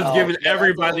Frizzle was No, giving yeah, that's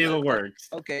everybody all the works.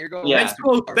 Okay, you're going. Yeah. That's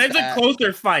close. That's a Pat.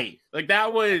 closer fight. Like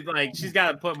that would like she's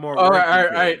got to put more. All work right,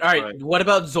 into it, all right. What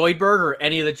about Zoidberg or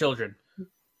any of the children?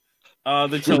 but,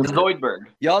 the children. Zoidberg.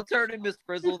 Y'all turning Miss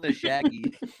Frizzle into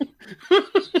Shaggy.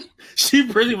 She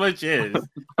pretty much is. She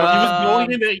was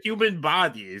going into human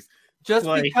bodies. Just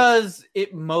Like- because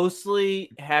it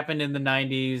mostly happened in the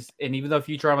 90s, and even though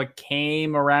Futurama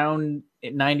came around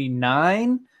in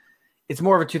 99, it's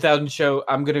more of a 2000 show.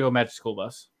 I'm going to go Magic School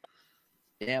Bus.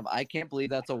 Damn, I can't believe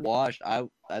that's a wash. I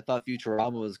thought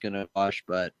Futurama was gonna wash,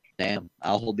 but damn,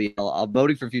 I'll hold the L. I'm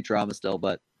voting for Futurama still,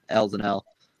 but L's an L.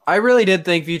 I really did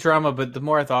think Futurama, but the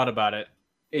more I thought about it,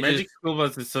 it Magic just... School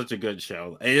Bus is such a good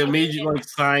show. It made you like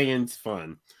science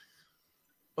fun.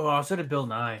 Oh, so did Bill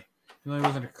Nye. It really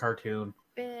wasn't a cartoon.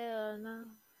 Bill, no.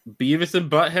 Beavis and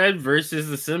Butthead versus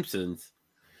The Simpsons.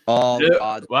 Oh Yeah.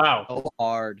 god, Wow. so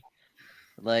hard.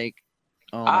 Like,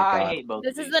 oh my I god. hate both.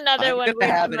 This of is these. another I'm one. gonna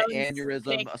where have an Ramon's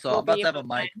aneurysm, pick so will I'm about be to have a a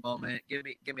mic moment. Give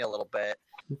me a little bit,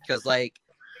 because like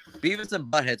Beavis and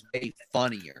Butthead's way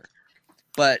funnier,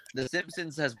 but The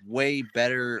Simpsons has way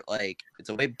better. Like, it's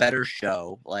a way better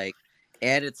show. Like,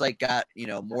 and it's like got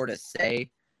more to say.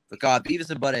 But God, Beavis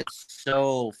and Butthead's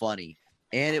so funny,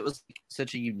 and it was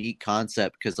such a unique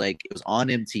concept because like it was on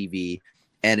MTV,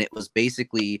 and it was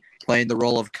basically playing the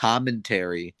role of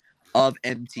commentary of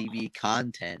MTV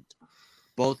content,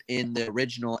 both in the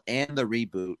original and the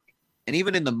reboot, and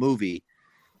even in the movie.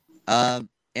 And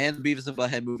the Beavis and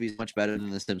Butthead movie is much better than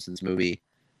the Simpsons movie.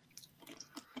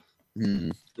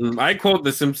 I quote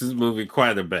the Simpsons movie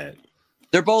quite a bit.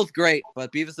 They're both great,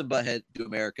 but Beavis and Butthead do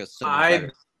America so much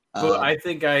better. But I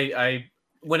think I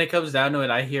when it comes down to it,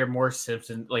 I hear more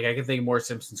Simpsons. Like I can think more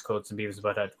Simpsons quotes than Beavis and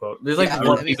Butthead quote. There's like Yeah,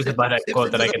 one I mean, Beavis and Butthead Simpsons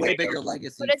quote that I has a can way think bigger of.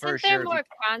 legacy But for isn't there sure. more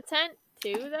content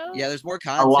too, though? Yeah, there's more A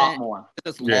content. lot more.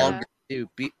 It's Yeah. longer too.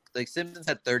 Like Simpsons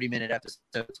had 30-minute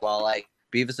episodes, while like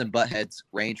Beavis and Butthead's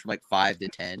range from like 5 to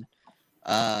 10.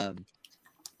 I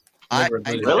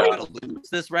think Really? I'm gonna lose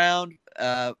this round,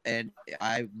 and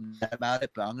I'm mad about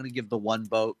it, but I'm gonna give the one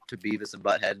vote to Beavis and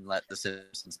Butthead and let the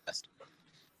Simpsons test.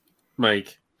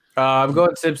 Mike, I'm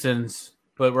going Simpsons,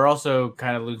 but we're also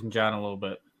kind of losing John a little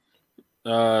bit.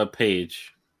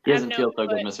 Paige. He I have doesn't no feel so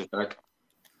good, input. Mr. Stark.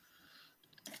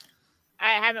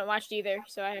 I haven't watched either,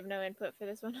 so I have no input for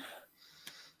this one.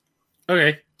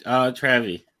 Okay,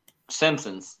 Travi.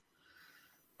 Simpsons.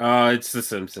 It's The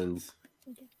Simpsons.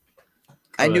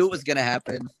 I knew that's it was gonna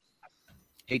happen.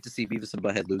 Hate to see Beavis and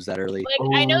Butthead lose that early. Like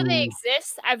I know they Ooh.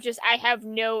 exist. I have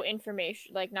no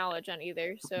information, like knowledge on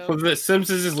either. Well, So The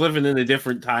Simpsons is living in a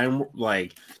different time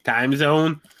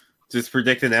zone, just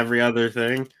predicting every other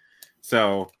thing.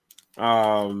 So,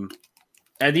 Ed,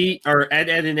 Ed,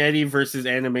 and Eddie versus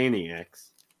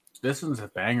Animaniacs. This one's a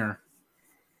banger.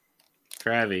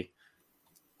 Travi,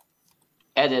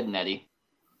 Ed, and Eddie.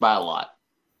 By a lot.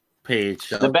 Paige.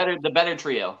 The better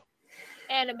trio.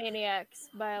 Animaniacs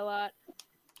by a lot.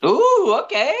 Ooh,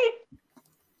 okay.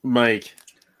 Mike.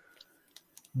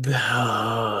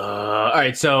 All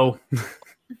right, so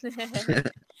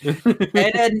Ed,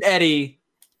 and Eddie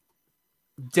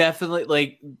definitely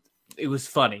like it was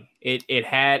funny. It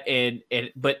had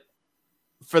but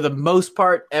for the most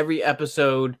part, every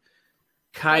episode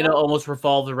kind of almost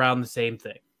revolved around the same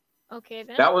thing. Okay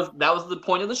then. That was the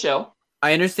point of the show.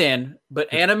 I understand,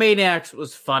 but Animaniacs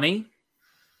was funny,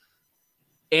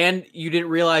 and you didn't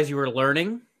realize you were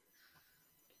learning.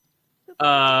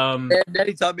 And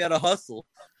Eddie taught me how to hustle.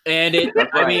 And it,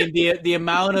 That's I right. mean, the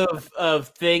amount of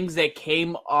things that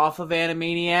came off of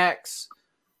Animaniacs,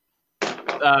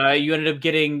 you ended up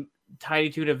getting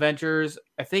Tiny Toon Adventures.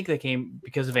 I think they came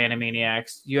because of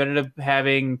Animaniacs. You ended up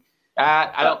having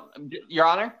I don't. Your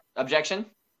Honor, objection.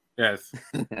 Yes.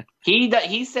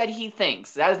 He said he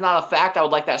thinks that is not a fact. I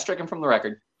would like that stricken from the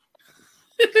record.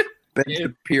 Ben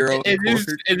Shapiro.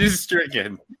 It is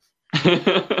stricken. you're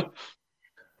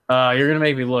gonna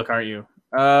make me look, aren't you?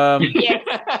 Yeah.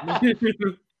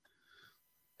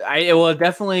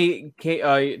 Definitely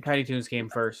Tiny Toons came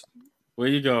first. Where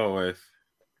you go with?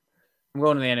 I'm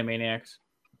going to the Animaniacs.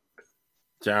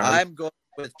 John. I'm going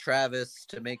with Travis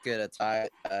to make it a tie.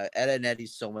 Ed and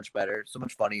Eddie's so much better, so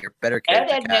much funnier, better Ed,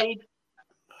 character.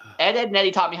 Ed, and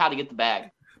Eddie taught me how to get the bag.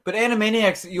 But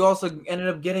Animaniacs, you also ended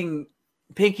up getting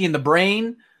Pinky and the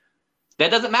Brain. That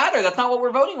doesn't matter. That's not what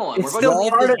we're voting on. It's We're still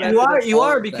voting Rolf part is of better you are than you all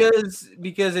are of them.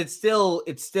 because it's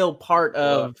still part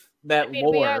of that I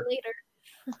mean, we are lore. later.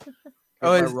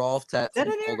 Oh, My is Rolf tattoo that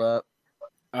in here? pulled up.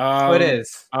 Oh, it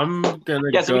is. I'm gonna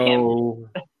Yes, we can. go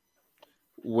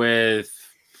with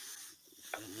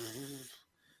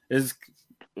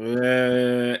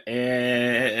Ed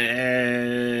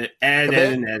and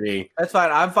Ed and Eddie. That's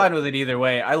fine. I'm fine with it either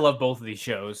way. I love both of these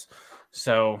shows.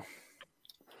 So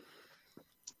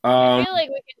I feel like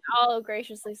we can all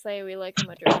graciously say we like a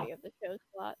majority of the shows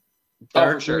a lot.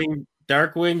 Oh, for sure.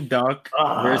 Darkwing Duck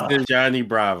versus Johnny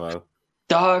Bravo.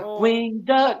 Darkwing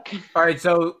Duck. all right,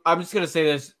 so I'm just gonna say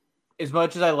this. As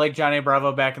much as I like Johnny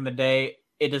Bravo back in the day,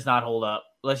 it does not hold up.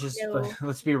 No.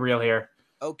 Let's be real here.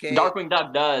 Okay. Darkwing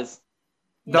Duck does.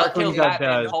 Darkwing DuckTales Duck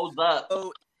Batman does. holds up.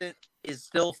 Oh, it is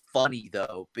still funny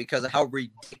though because of how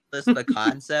ridiculous the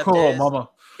concept Cool, is. mama.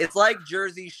 It's like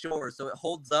Jersey Shore, so it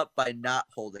holds up by not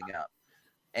holding up.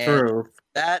 And True.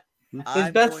 that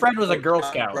His best friend was a Girl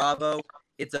Scout. Bravo.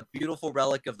 It's a beautiful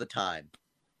relic of the time.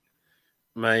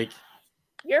 Mike.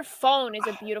 Your phone is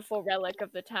a beautiful relic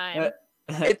of the time.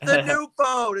 It's a new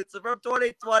phone. It's from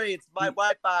 2020. It's my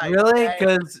Wi-Fi. Really? okay?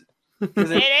 Because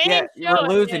ain't we're showing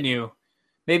losing it. you.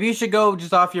 Maybe you should go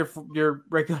just off your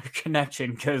regular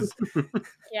connection because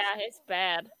Yeah, it's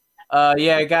bad.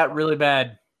 yeah, it got really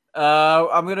bad.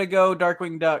 I'm gonna go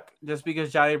Darkwing Duck just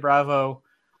because Johnny Bravo.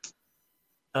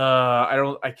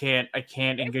 I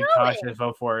can't in good conscience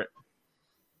vote for it.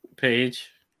 Paige.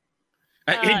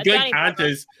 In good Johnny Bravo.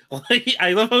 conscience. Like,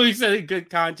 I love how he said in good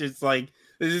conscience. Like,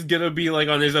 this is going to be like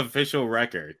on his official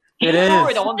record. It You threw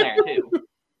is. it on there too.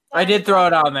 I did throw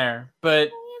it on there,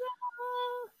 but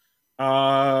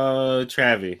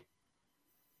Travi.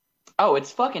 Oh,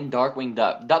 it's fucking Darkwing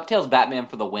Duck. DuckTales Batman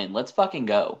for the win. Let's fucking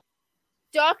go.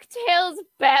 DuckTales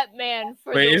Batman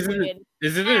for Wait, the isn't win.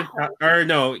 Isn't it? Or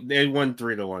no, they won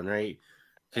 3-1, right?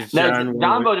 'Cause No, John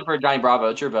John voted for Johnny Bravo.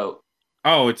 It's your vote.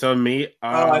 Oh, it's on me.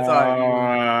 I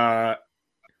thought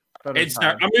I'm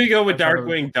gonna go with I thought it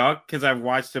was- Darkwing Duck because I've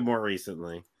watched it more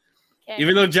recently. Okay.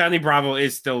 Even though Johnny Bravo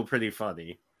is still pretty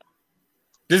funny,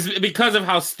 just because of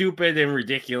how stupid and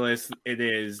ridiculous it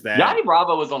is. That Johnny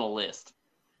Bravo was on a list.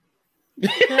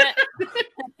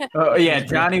 Oh yeah,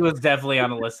 Johnny was definitely on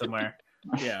the list somewhere.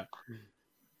 yeah.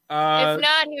 If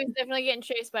not, he was definitely getting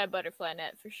chased by a butterfly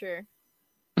net for sure.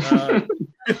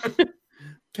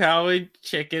 Coward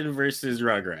Chicken versus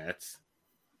Rugrats.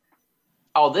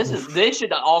 Oh, this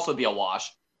should also be a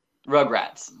wash.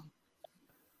 Rugrats.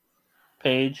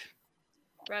 Paige,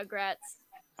 Rugrats.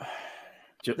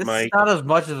 This Mike. is not as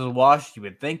much as a wash you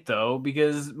would think, though,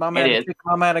 because mom It had a is. chick,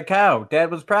 mom had a cow. Dad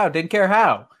was proud, didn't care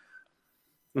how.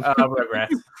 Rugrats.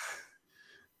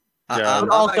 John.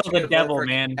 I'm Also actually the gonna vote devil, for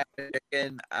man. Coward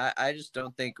Chicken. I just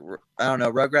don't think I don't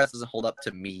know. Rugrats doesn't hold up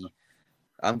to me.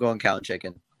 I'm going Cow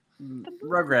Chicken.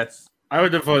 Rugrats. I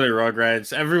would have voted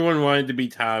Rugrats. Everyone wanted to be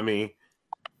Tommy.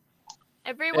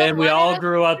 Everyone And we all wanted a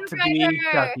grew up to be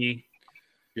Rugrats. Chucky.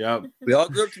 Yep. We all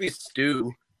grew up to be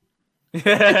Stu.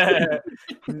 Why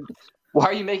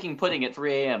are you making pudding at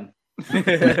 3 a.m.?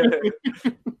 I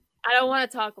don't want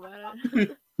to talk about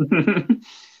it.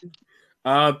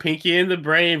 Pinky and the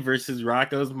Brain versus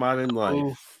Rocco's Modern Life.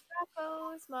 Oof.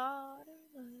 Rocco's Modern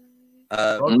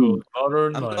Life. Rocco's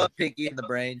Modern I'm Life. going Pinky in the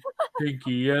Brain.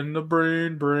 Pinky and the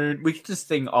Brain. We could just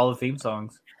sing all the theme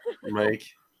songs. Mike.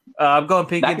 I'm going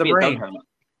Pinky That and could the be a Brain. dunk tournament.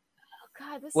 Oh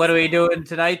God, this What is are we sad. doing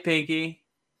tonight, Pinky?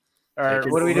 Or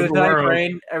Take what are we over doing the tonight, world.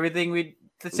 Brain? Everything the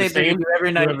same thing we same do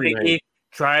every night, every Pinky. night.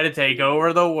 Try to take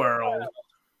over the world.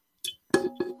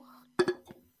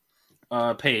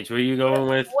 Paige, what are you going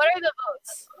with? What are the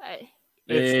votes?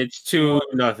 It's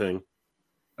 2-0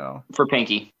 Oh. For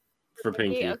Pinky. for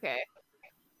Pinky. Okay.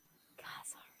 God,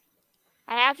 sorry.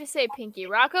 I have to say Pinky.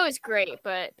 Rocco is great,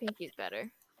 but Pinky's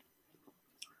better.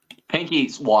 Pinky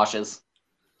washes.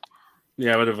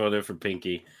 Yeah, I would have voted for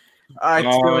Pinky. I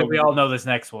feel like we all know this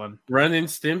next one. Ren and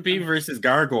Stimpy versus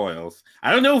Gargoyles.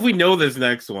 I don't know if we know this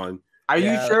next one. Are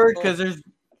Yeah, you sure? that's cool. Because there's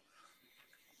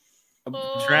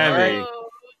Travi.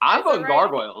 I'm Is it voting right?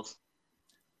 Gargoyles.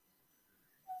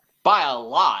 By a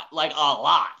lot. Like, a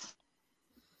lot.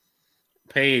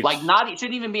 Paige. Like, not, it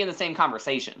shouldn't even be in the same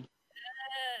conversation.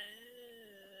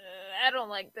 I don't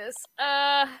like this.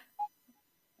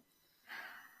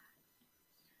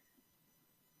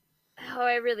 Oh,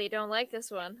 I really don't like this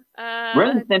one.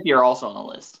 Ren and Stimpy are also on the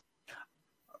list.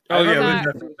 Oh I yeah,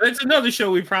 don't that's another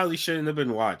show we probably shouldn't have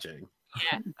been watching.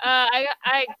 I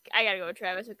gotta go with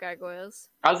Travis with Gargoyles.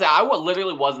 I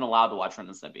literally wasn't allowed to watch Ren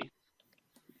and Stimpy.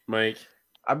 Mike.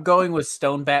 I'm going with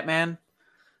Stone Batman.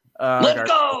 Let's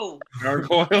go!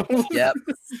 Gargoyles. Yep.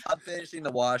 I'm finishing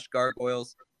the wash.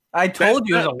 Gargoyles. I told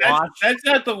you it was a watch. That's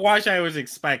not the wash I was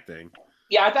expecting.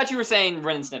 Yeah, I thought you were saying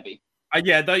Ren and Stimpy.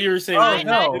 Yeah, I thought you were saying. Oh, Ren and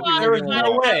no. Stimpy There was were no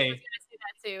gonna watch. way. I was gonna say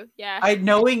that too. Yeah.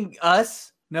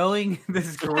 Knowing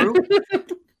this group,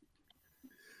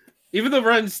 Even though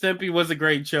Ren and Stimpy was a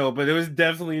great show, but it was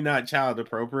definitely not child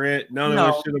appropriate. None of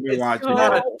us should have been watching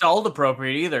not it. adult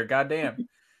appropriate either. Goddamn.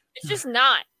 It's just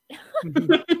not.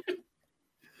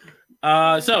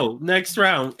 So next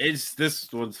round is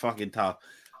this one's fucking tough.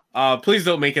 Please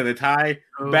don't make it a tie.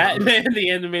 Batman the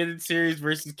Animated Series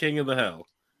versus King of the Hill.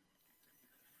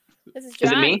 This is Is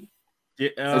John. it me? Yeah,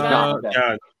 John,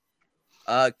 okay.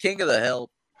 John, King of the Hill.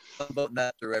 I'm voting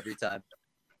that through every time.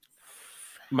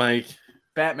 Mike,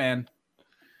 Batman.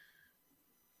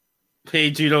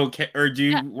 Paige, you don't care, or do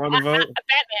you want to vote?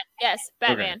 Batman. Yes,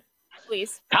 Batman.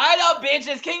 Please. Tied up, bitch.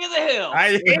 It's King of the Hill.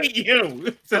 I hate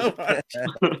you so much.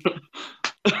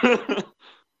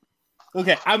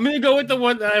 Okay, I'm gonna go with the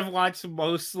one that I've watched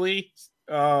mostly,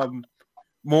 more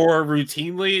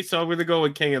routinely. So I'm gonna go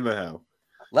with King of the Hill.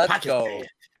 Let's go.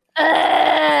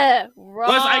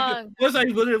 Wrong. Plus, I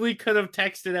literally could have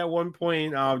texted at one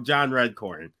point, John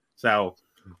Redcorn. So,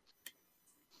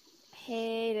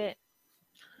 Hate it.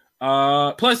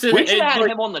 plus We should have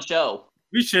him on the show.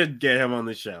 we should get him on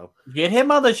the show. Get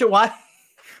him on the show. Why?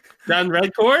 John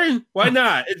Redcorn? Why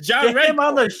not? It's John Get him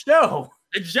on Redcorn. the show.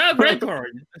 It's John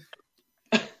Redcorn.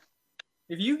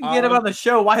 If you can get him on the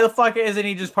show, why the fuck isn't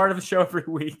he just part of the show every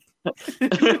week?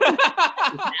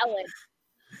 Valid.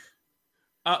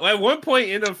 At one point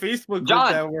in a Facebook group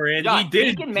John, that we're in, John,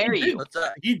 he can marry you. What's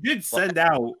up? He did send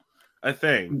out a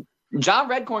thing. John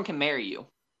Redcorn can marry you.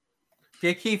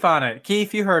 Get Keith on it.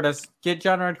 Keith, you heard us. Get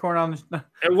John Redcorn on the.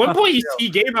 At one point, he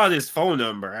gave out his phone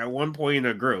number. At one point in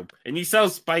a group, and he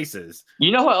sells spices.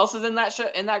 You know who else is in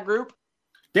that group?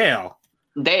 Dale.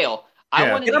 Dale. Yeah.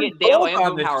 I wanted Get to them get Dale both and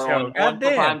on this Boomhauer show. on for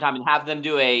Goddamn. prime time and have them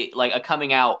do a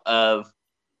coming out of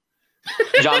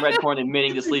John Redcorn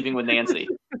admitting to sleeping with Nancy.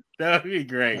 That would be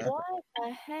great. What the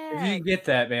If you heck? can get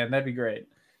that, man, that'd be great.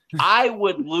 I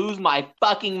would lose my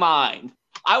fucking mind.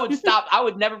 I would stop. I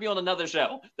would never be on another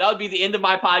show. That would be the end of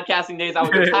my podcasting days. I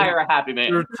would retire a happy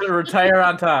man. Retire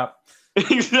on top.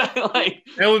 Exactly. Like,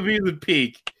 That would be the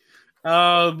peak.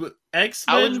 X-Men.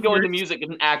 I would just go into music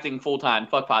and acting full time.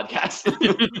 Fuck podcasts.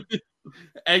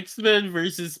 X-Men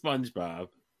versus SpongeBob.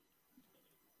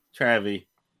 Travi.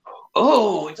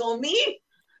 Oh, it's on me.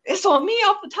 It's on me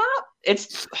off the top.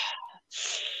 It's.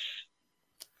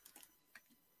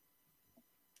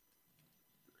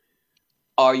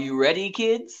 Are you ready,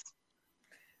 kids?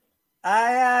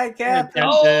 I can't.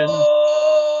 Oh,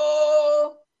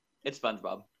 it's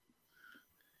SpongeBob.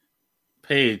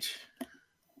 Paige.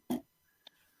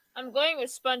 I'm going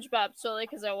with SpongeBob solely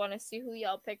because I want to see who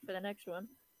y'all pick for the next one.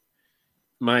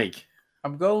 Mike.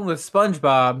 I'm going with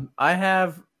SpongeBob. I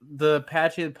have the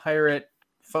Patchy the Pirate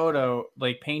photo,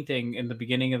 like painting in the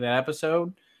beginning of the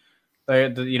episode.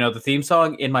 The theme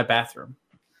song in my bathroom.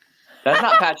 That's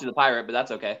not Patchy the Pirate, but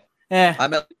that's okay.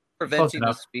 I'm preventing the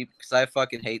enough. sweep because I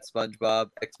fucking hate SpongeBob,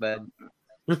 X-Men.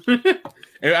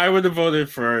 I would have voted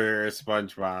for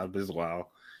SpongeBob as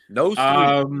well. No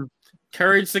sweep.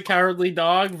 Courage the Cowardly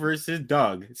Dog versus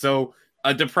Doug. So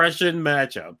a depression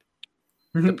matchup.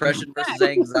 Depression versus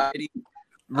anxiety.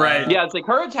 Right. Yeah, it's like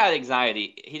Courage had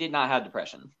anxiety. He did not have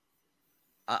depression.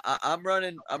 I'm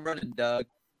running Doug.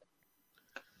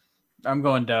 I'm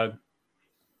going Doug.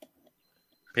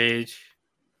 Paige.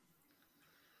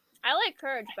 I like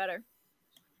Courage better.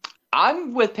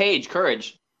 I'm with Paige.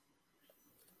 Courage.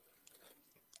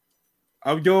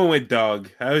 I'm going with Doug.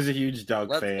 I was a huge Doug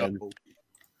Let's fan. go.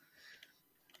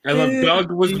 I love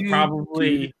Doug was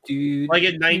probably like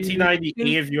in 1998.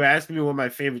 If you asked me what my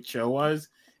favorite show was,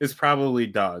 it's probably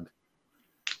Doug.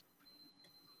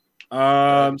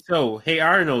 So Hey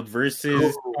Arnold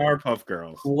versus Powerpuff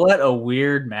Girls. What a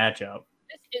weird matchup.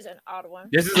 This is an odd one.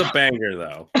 This is a banger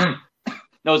though.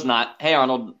 No, it's not. Hey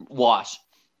Arnold, wash.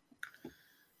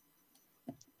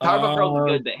 Powerpuff Girls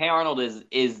is good, but Hey Arnold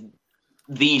is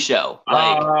the show.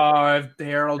 Like, If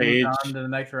Harold Paige. moved on to the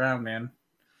next round, man.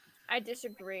 I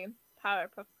disagree.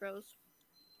 Powerpuff Girls.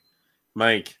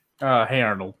 Mike, Hey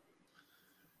Arnold.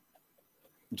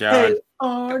 John,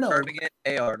 Confirming it.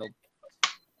 Hey Arnold.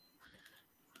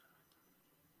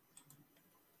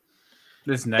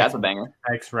 This that's a banger.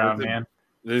 next round, That's a- man.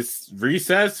 this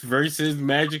Recess versus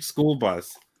Magic School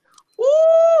Bus.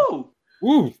 Woo!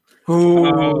 Woo! Ooh.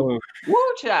 Oh, Woo,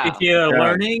 child. It's either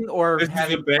learning or this is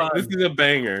having a fun. this is a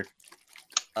banger.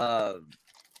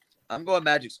 I'm going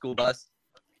Magic School Bus.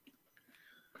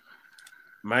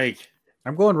 Mike,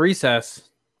 I'm going recess.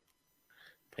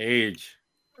 Paige,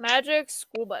 Magic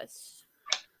School Bus.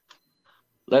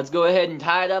 Let's go ahead and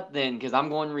tie it up then, because I'm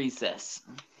going recess.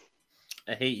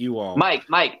 I hate you all. Mike,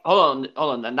 hold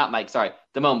on, not Mike, sorry.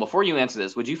 Damone, before you answer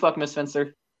this, would you fuck Miss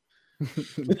Spencer? Yeah.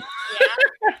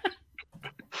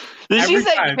 Did Every she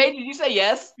say, time. Paige, did you say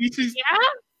yes? This is-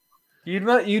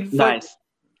 Yeah. You'd fuck Nice.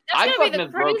 I'd That's fuck gonna be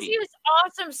Miss the Brokey. craziest,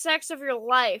 awesome sex of your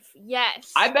life.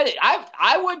 Yes. I bet it.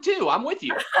 I would too. I'm with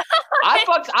you.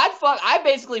 I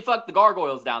basically fucked the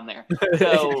gargoyles down there.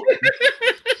 So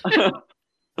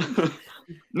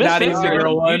Miss Not even Finster is a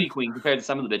girl one. beauty queen compared to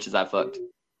some of the bitches I fucked.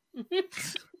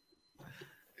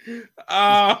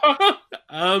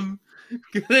 I'm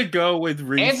gonna go with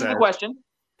recess. Answer the question.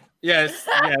 Yes,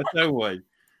 I would.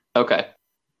 Okay.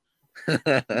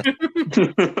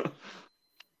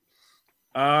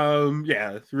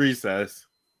 Yeah, recess.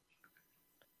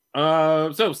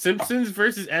 So Simpsons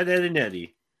versus Ed, Ed and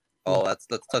Eddie. Oh, that's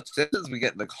tough. Simpsons we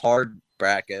get in the hard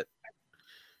bracket.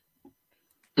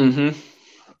 Mm-hmm.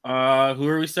 Who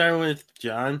are we starting with,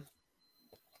 John?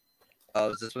 Oh,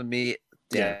 is this one me?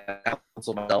 Yeah, I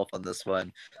counsel myself on this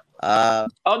one. Oh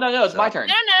no, it's my turn.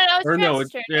 No. It's Or no, Travis'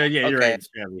 it's turn. yeah, you're Okay. right, it's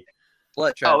Travis.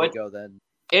 Let Travis it's- go then.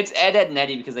 It's Ed, Ed, and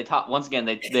Eddie because they taught once again.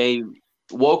 They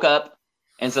woke up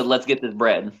and said, "Let's get this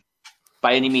bread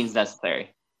by any means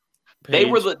necessary." They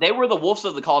were the wolves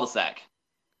of the cul-de-sac.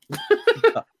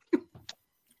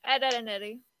 Ed, Ed, and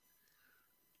Eddie.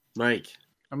 Mike.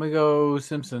 I'm gonna go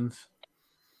Simpsons.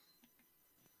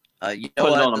 You know Put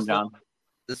it what? on them, John.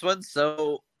 This one's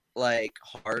so like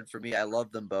hard for me. I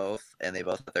love them both, and they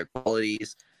both have their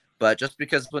qualities. But just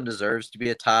because one deserves to be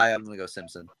a tie, I'm gonna go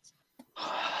Simpsons.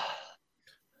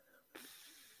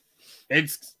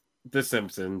 It's The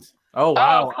Simpsons. Oh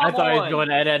wow! come I thought he was on.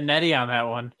 going Ed, Ed, and Eddie on that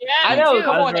one. Yeah, I me know, too.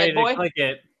 come I was on, ready Ed to boy. click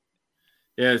it.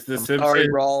 Yes, The I'm Simpsons. sorry,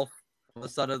 Rolf. I'm the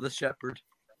son of the shepherd.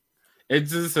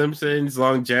 It's The Simpsons.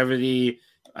 Longevity.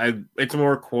 It's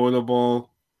more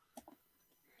quotable.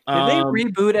 Did they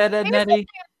reboot Ed, Ed, and Eddie?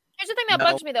 Here's the thing that No.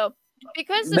 bugs me though.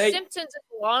 Because The They- Simpsons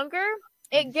is longer,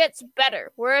 it gets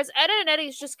better. Whereas Ed, Ed and Eddie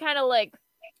is just kind of like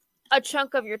a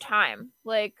chunk of your time.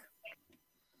 Like,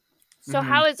 so Mhm.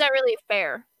 how is that really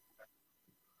fair?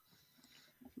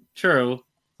 True.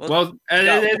 Well, and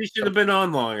no. Eddie should have been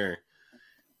on longer.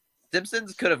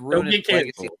 Simpsons could have ruined get his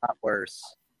legacy canceled. a lot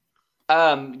worse.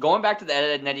 Going back to the Ed,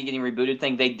 Ed, and Eddie getting rebooted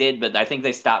thing, they did, but I think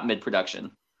they stopped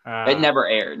mid-production. It never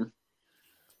aired.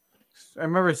 I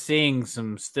remember seeing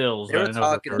some stills. They I were didn't know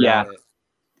if talking they were- about Yeah.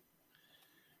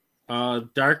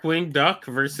 it. Darkwing Duck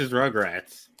versus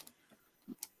Rugrats.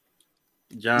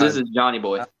 John. This is Johnny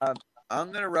Boy.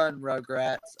 I'm gonna run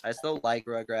Rugrats. I still like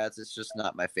Rugrats. It's just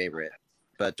not my favorite.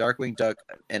 But Darkwing Duck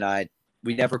and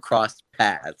we never crossed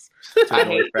paths.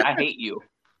 I hate you.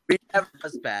 We never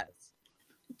crossed paths.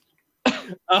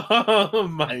 Oh,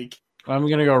 Mike. I'm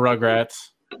gonna go Rugrats.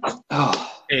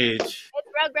 Oh, Paige. It's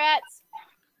Rugrats.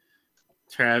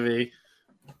 Travi.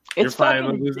 it's fine,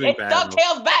 fucking, I'm losing it's battle.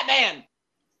 DuckTales Batman.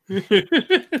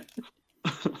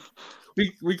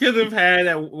 we could have had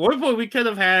at one point we could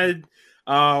have had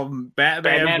Batman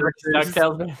Batman versus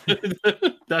DuckTales.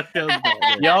 DuckTales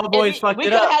Batman. Y'all boys we fucked could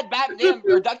it have up. had Batman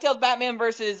or DuckTales Batman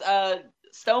versus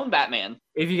Stone Batman.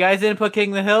 If you guys didn't put King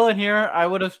of the Hill in here, I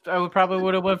would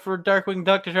probably went for Darkwing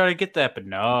Duck to try to get that, but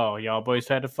no, y'all boys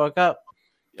had to fuck up.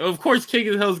 Of course, King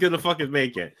of the Hill's gonna fucking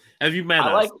make it. Have you met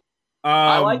I us?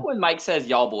 I like when Mike says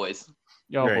 "y'all boys."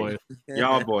 Y'all Great. boys.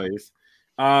 y'all boys.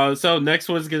 So next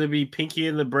one's gonna be Pinky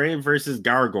and the Brain versus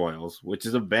Gargoyles, which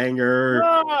is a banger.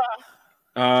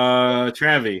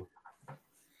 Travi.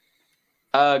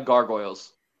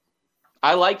 Gargoyles.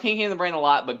 I like Pinky and the Brain a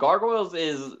lot, but Gargoyles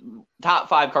is top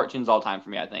 5 cartoons all time for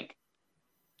me. I think.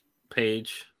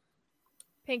 Paige.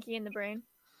 Pinky in the Brain.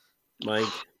 Mike.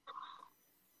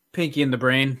 Pinky in the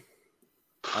Brain.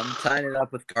 I'm tying it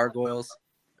up with Gargoyles.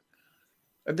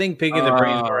 I think Pinky in the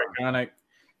Brain's more iconic.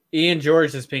 Ian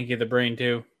George is Pinky in the Brain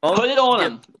too. Put it on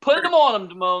him. Put them on him,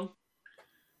 Damone.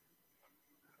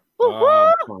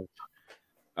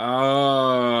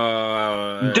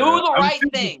 Do the right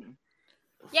thing.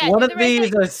 Yeah, One do of the right these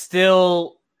thing. are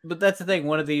still, but that's the thing.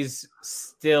 One of these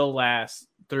still lasts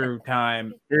through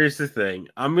time. Here's the thing.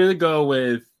 I'm gonna go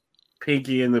with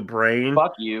Pinky and the Brain.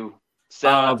 Fuck you. So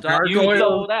you Gargoyles.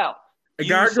 sold out. You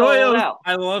Gargoyles. sold out.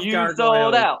 I love You Gargoyles.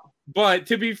 sold out. But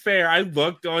to be fair, I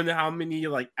looked on how many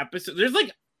episodes. There's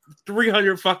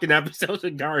 300 fucking episodes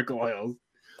of Gargoyles.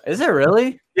 Is it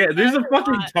really? Yeah, there's a That's a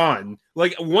fucking lot. ton.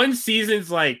 One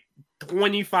season's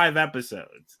 25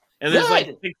 episodes, and there's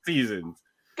Good. 6 seasons.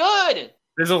 Good.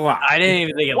 There's a lot. I didn't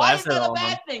even think it Why is lasted that a all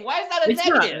bad thing? Why is that a It's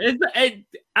not.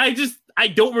 negative? I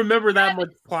don't remember that much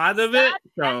plot of it,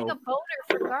 That's so a voter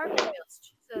for Gargoyles.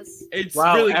 Jesus. it's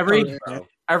Wow, really every- close, though.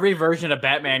 Every version of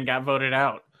Batman got voted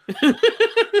out.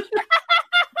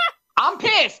 I'm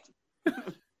pissed.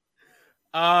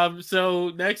 So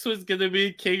next one's gonna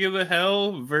be King of the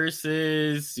Hill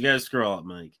versus. You gotta scroll up,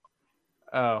 Mike.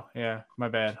 Oh yeah, my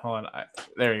bad. Hold on.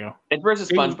 There you go. It's versus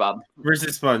SpongeBob.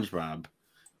 Versus SpongeBob.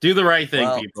 Do the right thing,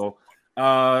 Well- people.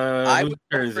 I Whose would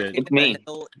turn vote is for it? King It's of the me.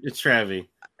 Hill. It's Travi.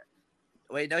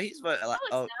 Wait, no, he's what? it's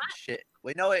Oh not. shit!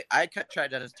 Wait, no, wait. I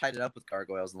tried to tied it up with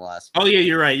gargoyles in the last. Oh yeah,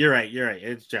 you're right.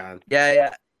 It's John.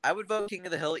 Yeah. I would vote King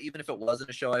of the Hill even if it wasn't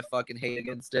a show I fucking hate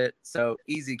against it. So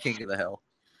easy, King of the Hill.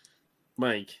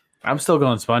 Mike. I'm still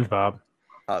going SpongeBob.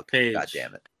 Oh, Paige. god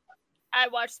damn it! I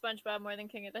watched SpongeBob more than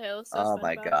King of the Hill. So Oh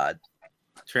my SpongeBob. god,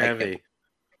 Travi.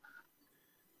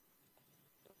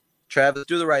 Travis,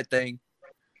 do the right thing.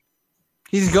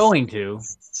 He's going to.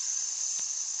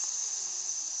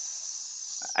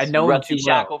 I know him Rusty too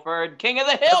well. Shackelford, King of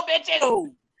the Hill,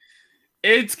 bitches.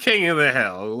 It's King of the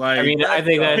Hill. Like I mean, I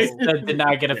think let's that did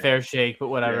not get a Yeah. fair shake, but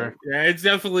whatever. Yeah, it's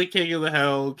definitely King of the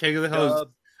Hill. King of the Hill is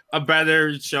a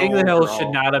better show. King of the Hill overall. should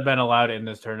not have been allowed in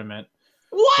this tournament.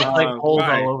 What? It's like holes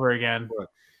why? all over again.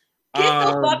 Get the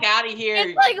Um, fuck out of here.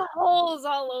 It's like holes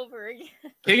all over again.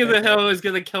 King of the Hill is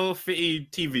gonna kill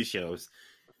TV shows.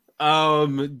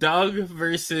 Doug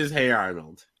versus Hey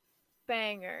Arnold.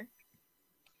 Banger.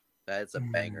 That's a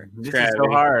banger. This is so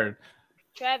Travis. hard.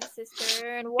 Travis's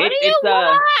turn. What do you It's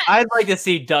want? I'd like to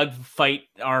see Doug fight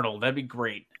Arnold. That'd be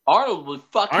great. Arnold would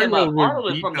fuck him up. would Arnold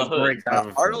is beat from the the hood. brakes out of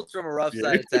him. Arnold's from a rough Yeah.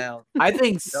 side of town. I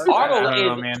think Arnold I don't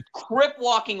know, is man. crip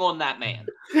walking on that man.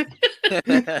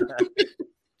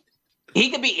 He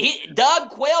could be Doug,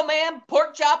 Quail Man,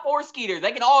 Pork Chop, or Skeeter.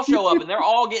 They can all show up, and they're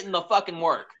all getting the fucking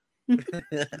work.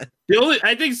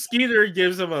 I think Skeeter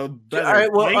gives him a better. All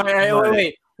right, well, fight, all right, but-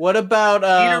 wait. What about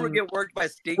Peter would get worked by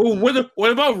Stinky. Ooh,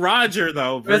 what about Roger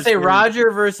though? let's say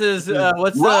Roger versus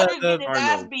what's Roger the getting his ass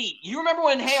Arnold. beat. You remember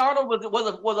when Hey Arnold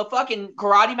was a fucking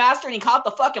karate master and he caught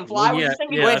the fucking fly? Yeah, Was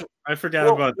he yeah, wait, I forgot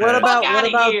about that. what about Fuck what outta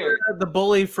about here. the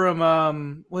bully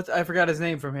from what's I forgot his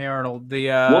name from Hey Arnold. The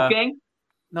Wolfgang?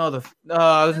 no the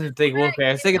I was gonna think Wolfgang.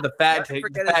 I was thinking the Why fat did I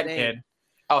forget his fat name? kid.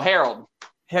 Oh, Harold.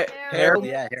 Harold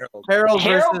Yeah, Harold. Harold Harold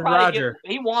versus probably Roger.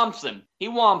 He whomps him. He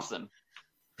whomps him.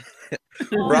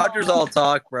 Roger's all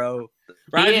talk, bro.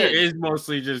 Roger is. is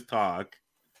mostly just talk.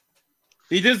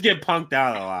 He just get punked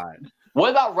out a lot.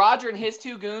 What about Roger and his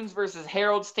two goons versus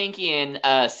Harold, Stinky,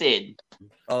 and Sid?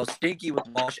 Oh, Stinky would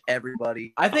wash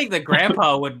everybody. I think the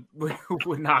grandpa would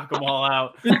knock them all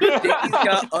out. Stinky's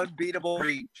got unbeatable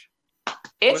reach.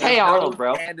 It's with Hey his Arnold, nose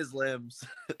bro. And his limbs.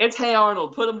 It's Hey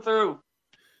Arnold. Put him through.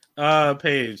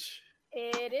 Paige,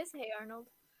 It is Hey Arnold.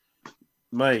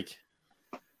 Mike.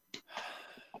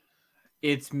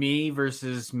 It's me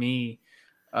versus me.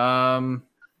 How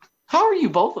are you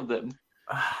both of them?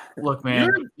 Look, man,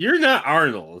 You're not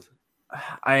Arnold.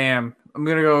 I am. I'm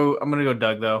gonna go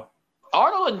Doug though.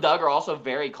 Arnold and Doug are also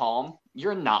very calm.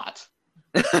 You're not.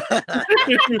 You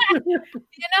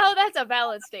know, that's a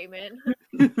valid statement.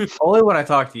 Only when I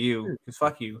talk to you, because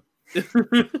fuck you.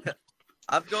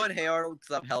 I'm going Hey Arnold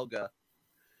because I'm Helga.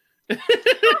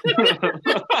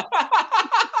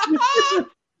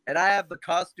 And I have the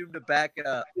costume to back it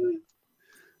up.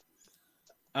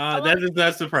 That does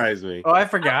not surprise me. Oh, I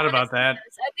forgot about that.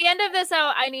 At the end of this,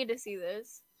 I need to see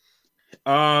this. If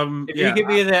Yeah, you give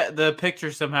me the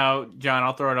picture somehow, John,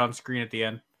 I'll throw it on screen at the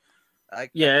end. I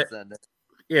Yeah. can send it.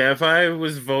 yeah.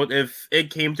 If it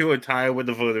came to a tie, I would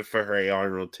have voted for Hey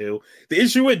Arnold too. The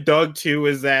issue with Doug too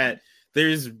is that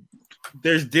there's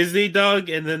Disney Doug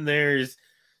and then there's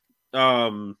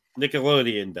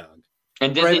Nickelodeon Doug.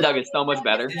 And Disney Right. Doug is so much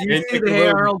better. Did you And see the Hey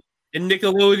Nickelodeon. Arnold? And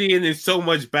Nickelodeon is so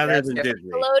much better That's than different.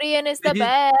 Disney. Nickelodeon is the Did you-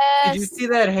 best. Did you see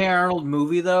that Hey Arnold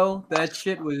movie though? That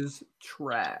shit was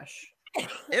trash.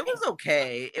 It was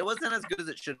okay. It wasn't as good as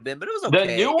it should have been, but it was The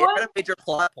okay. new It one? had a major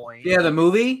plot point. Yeah, the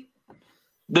movie.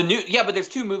 But there's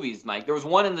two movies, Mike. There was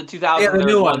one in the 2000s. Yeah, the there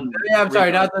new was one. Yeah, I'm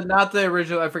sorry, reboot. not the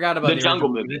original. I forgot about The the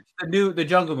Jungle original movie. The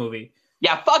Jungle movie.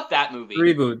 Yeah, fuck that movie.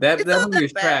 Reboot. That It's that not movie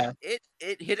was that trash. bad.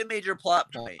 It hit a major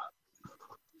plot point.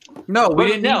 No, we But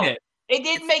didn't no. need it. It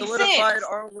didn't It make solidified sense.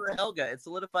 Arnold and Helga. It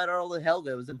solidified Arnold and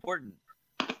Helga. It was important.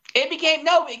 It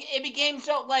became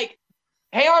so like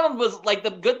Hey Arnold was like the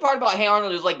good part about Hey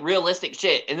Arnold is like realistic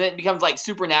shit, and then it becomes like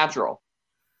supernatural.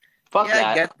 Fuck Yeah,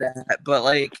 I that. get that, but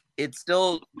like, it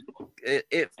filled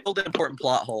an important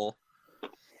plot hole.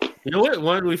 You know what?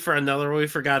 Another one we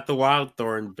forgot the wild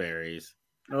thornberries.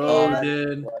 Oh, Yeah. we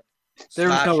did. There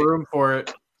was no Smashing. room for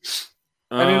it.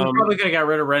 I mean, we Um, probably could have got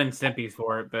rid of Ren and Stimpy's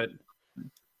for it, but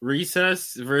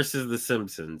Recess versus The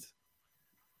Simpsons.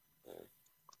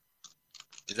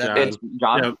 Is that John. It's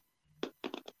John. Yep.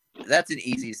 That's an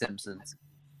easy Simpsons.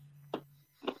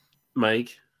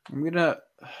 Mike, I'm gonna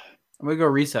go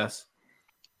Recess.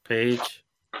 Paige,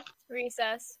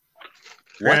 Recess.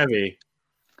 Ravi.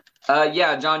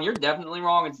 Yeah, John, you're definitely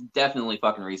wrong. It's definitely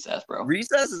fucking Recess, bro.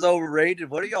 Recess is overrated.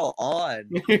 What are y'all on?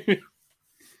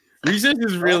 Recess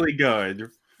is really good.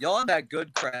 Y'all on that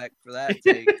good crack for that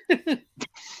take.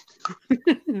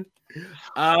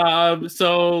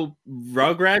 So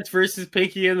Rugrats versus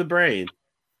Pinky and the Brain.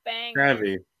 Bang.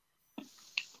 Gravy.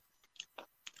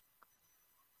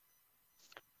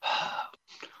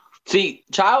 See,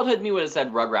 childhood me would have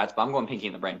said Rugrats, but I'm going Pinky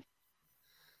in the Brain.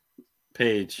 That's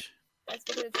Paige.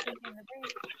 because it's Pinky and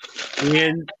the Brain.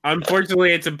 Ian,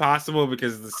 unfortunately, it's impossible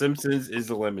because The Simpsons is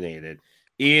eliminated.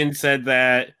 Ian said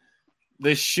that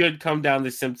this should come down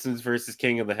to Simpsons versus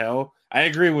King of the Hill. I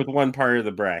agree with one part of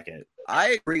the bracket.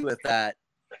 I agree with that.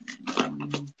 I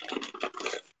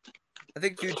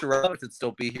think Futurama should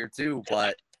still be here too,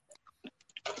 but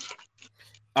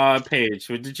Paige,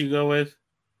 what did you go with?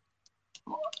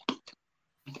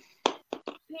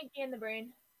 Pinky and the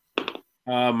Brain.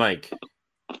 Mike.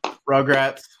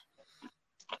 Rugrats.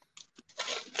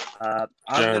 I'm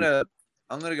John.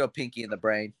 gonna go Pinky in the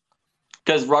Brain.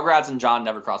 Because Rugrats and John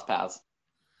never cross paths.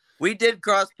 We did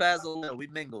cross paths a little. We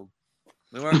mingled.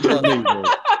 We weren't close.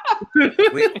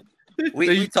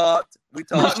 we talked. We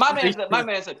talked. My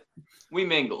man said, we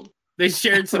mingled. They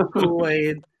shared some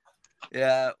Kool-Aid.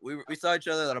 Yeah, we saw each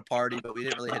other at a party, but we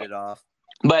didn't really hit it off.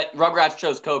 But Rugrats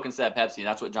chose Coke instead of Pepsi, and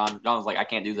that's what John was like, I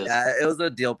can't do this. Yeah, it was a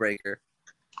deal breaker.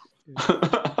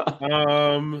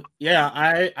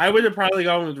 Yeah, I would have probably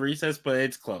gone with Recess, but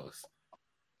it's close.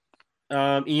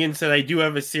 Ian said I do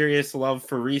have a serious love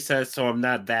for Recess, so I'm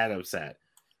not that upset.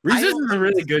 Recess is a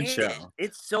really good show.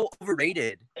 It's so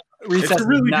overrated. Recess is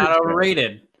really not good show.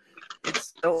 overrated.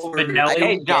 It's so overrated. Spinelli? I don't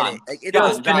Hey, get John. it. Like, it John,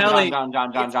 doesn't-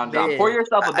 Spinelli. John. Pour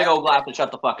yourself a big old glass and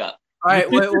shut the fuck up. All right.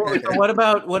 What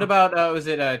about was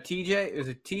it TJ? Is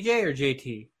it TJ or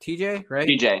JT? TJ, right?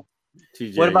 TJ.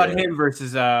 TJ, What about yeah. him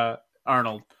versus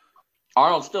Arnold?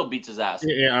 Arnold still beats his ass.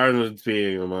 Yeah, Arnold's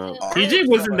beating him up. Arnold's TJ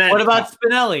wasn't that. What about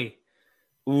Spinelli?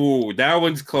 Ooh, that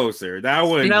one's closer. That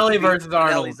one. Spinelli versus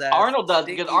Arnold. Spinelli's ass. Arnold does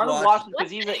because Stinky Arnold Washington.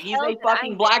 watches because he's What a the hell fucking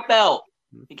did I black belt.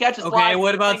 He catches flies Okay. What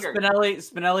with about his finger.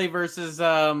 Spinelli versus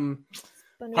Spinelli.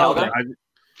 Helga.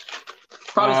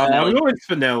 Probably I'm Spinelli. going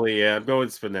Spinelli. Yeah, I'm going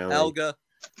Spinelli. Helga.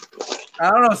 I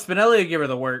don't know. Spinelli would give her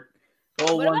the work.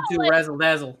 Oh, What 1, about, 2, like- razzle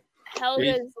dazzle.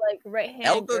 Helga's like right hand.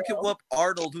 Helga can whoop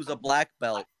Arnold, who's a black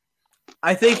belt.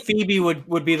 I think Phoebe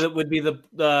would be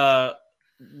the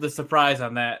surprise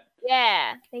on that.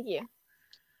 Yeah, thank you.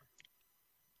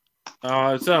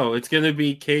 So it's gonna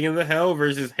be King of the Hill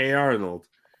versus Hey Arnold.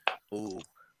 Ooh.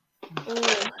 Ooh.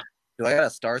 Do I gotta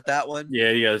start that one?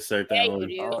 Yeah, you gotta start that Yeah, you one.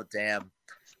 do. Oh damn.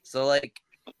 So like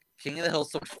King of the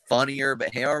Hill's so much funnier,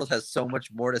 but Hey Arnold has so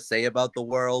much more to say about the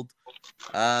world.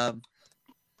 I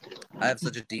have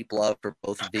such a deep love for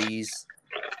both of these.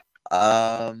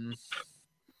 I'm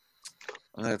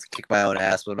gonna have to kick my own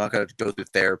ass, but I'm not gonna go through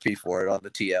therapy for it on the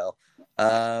TL.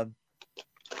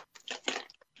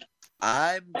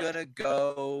 I'm gonna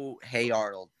go Hey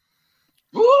Arnold.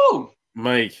 Woo!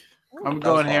 Mike, I'm That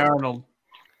going was Hey hard. Arnold.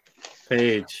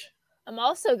 Paige. I'm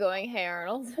also going Hey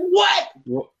Arnold. What?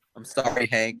 I'm sorry,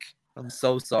 Hank. I'm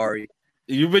so sorry.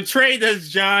 You betrayed us,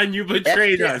 John. You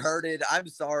betrayed That shit us. hurted. I'm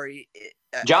sorry.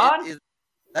 John?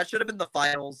 That should have been the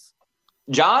finals.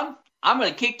 John, I'm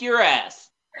gonna kick your ass.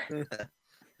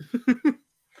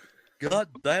 God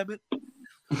damn it.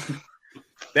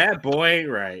 That boy ain't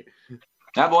right.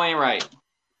 That boy ain't right.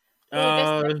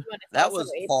 That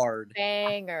was hard.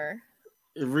 banger.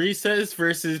 Recess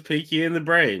versus Pinky and the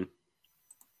Brain.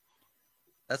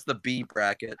 That's the B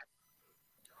bracket.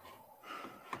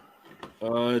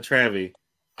 Travi.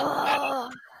 Oh,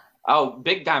 Oh,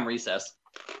 big time recess.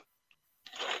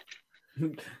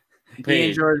 Ian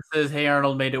Paige. Jordan says Hey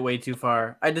Arnold made it way too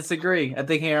far. I disagree. I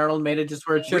think Hey Arnold made it just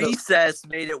where it should have. Recess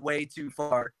made it way too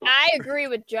far. I agree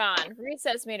with John.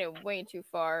 Recess made it way too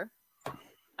far.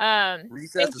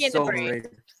 Recess Pinky is and the so Brain.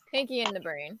 overrated. Pinky in the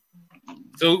Brain.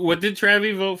 So what did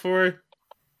Travi vote for?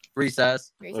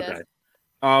 Recess. Recess.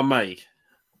 Okay. Mike.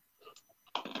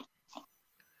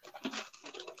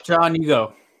 John, you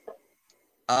go.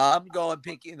 I'm going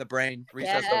Pinky in the Brain.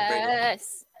 Recess overrated.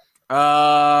 Yes.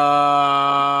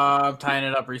 I'm tying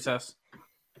it up. Recess.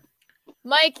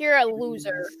 Mike, you're a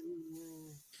loser.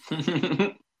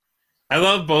 I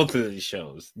love both of these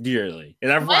shows dearly,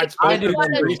 and I've Mike watched both didn't of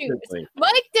wanna them choose. recently.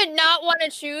 Mike did not want to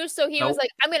choose, so he was Nope. like,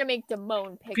 I'm going to make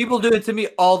Damone pick. People do it to me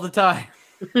all the time.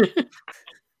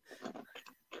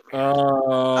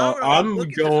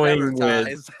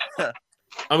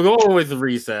 I'm going with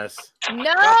Recess. No.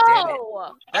 That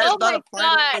is Oh not my a God.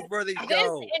 finals worthy This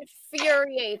show.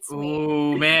 infuriates me.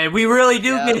 Ooh, man, we really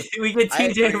do Yeah. get I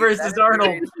TJ agree. versus That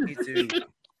Arnold. infuriates me too.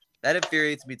 That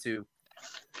infuriates me too.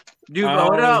 Dude,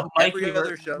 what about Every Mikey?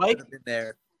 other show should have been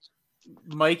there.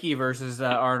 Mikey versus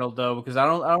Arnold though, because I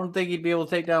don't think he'd be able to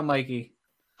take down Mikey.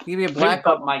 He'd be a Black black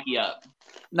fuck belt. Mikey up.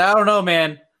 No, I don't know,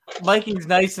 man. Mikey's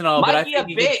nice and all, but I Mikey a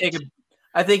think he could bitch.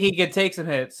 I think he could take some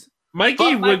hits. Mikey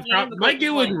Fuck would Mikey and the Mikey Cookie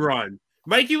would Flames. run.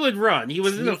 Mikey would run. He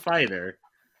wasn't a Sneak. fighter.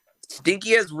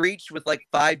 Stinky has reached with like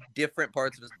 5 different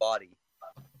parts of his body.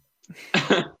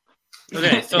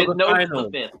 Okay, so His the nose is final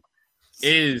the fifth.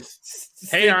 is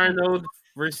Hey Arnold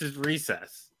versus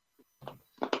Recess.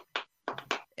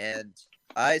 And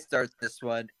I start this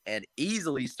one and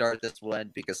easily start this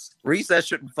one because Recess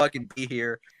shouldn't fucking be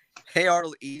here. Hey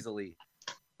Arnold easily.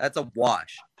 That's a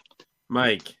wash.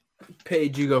 Mike.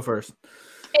 Paige, you go first.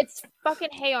 It's fucking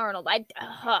Hey Arnold.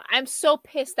 I'm so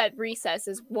pissed that Recess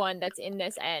is one that's in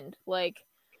this end. Like,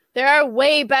 there are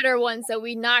way better ones that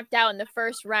we knocked out in the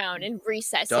first round, and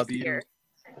Recess is W. here.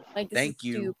 Like, this Thank is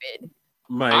you. stupid.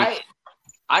 Mike.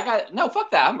 I got no.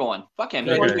 Fuck that. I'm going. Fuck him.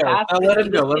 He Okay. wants to pass. Let him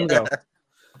go. Let him go.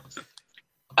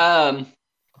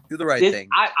 Do the right This, thing.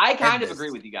 I kind End of this.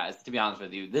 agree with you guys. To be honest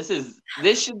with you, this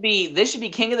should be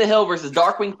King of the Hill versus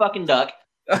Darkwing fucking Duck,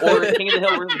 or King of the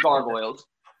Hill versus Gargoyles.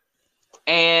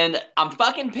 And I'm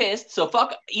fucking pissed. So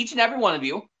fuck each and every one of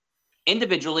you,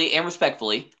 individually and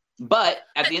respectfully. But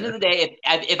at the end of the day,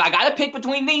 if I got to pick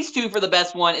between these two for the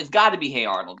best one, it's got to be Hey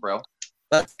Arnold, bro.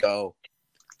 Let's go.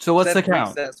 So what's the Send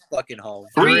count? Recess fucking home.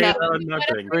 3-0.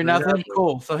 Nothing. 3-0.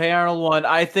 Cool. So Hey Arnold won.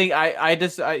 I think I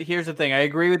just here's the thing. I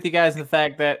agree with you guys in the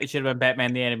fact that it should have been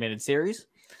Batman the Animated Series.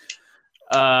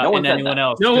 one And said anyone that.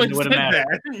 else. No 'cause one it said wouldn't matter.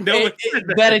 that. No one said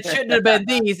that. That it shouldn't have been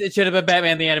these. It should have been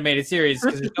Batman the Animated Series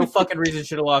because there's no fucking reason it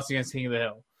should have lost against King of the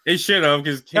Hill. It should have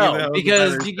because King of the No, Hill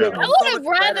because is a you better get- I show. would have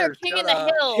much rather better. King Shut of the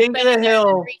up. Hill. King of been the there than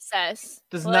Hill Recess.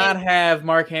 Does Like, not have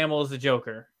Mark Hamill as the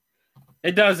Joker.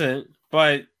 It doesn't,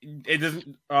 but it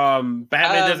doesn't. Batman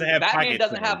doesn't have Batman pocket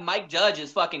doesn't change. have Mike Judge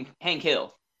as fucking Hank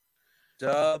Hill.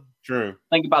 Dub. True.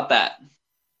 Think about that.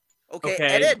 Okay, Okay,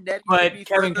 Ed, and Ned, but to be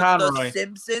Kevin fair, the Conroy.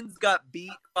 Simpsons got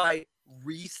beat by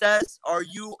Recess. Are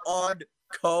you on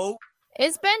coke?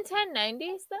 Is Ben 10 90s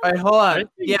though? All right, hold I on. think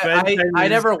Yeah, Ben 10 I is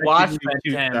never technically watched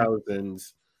Ben 10.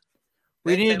 2000s.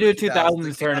 We need to do a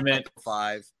 2000s tournament.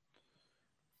 5.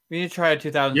 We need to try a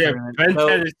 2000 Yeah, tournament. Ben So,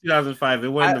 10 is 2005. It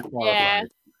wouldn't have Yeah. qualified.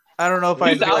 I don't know if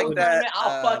I'd be 2000 able to, that, tournament,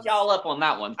 I'll fuck y'all up on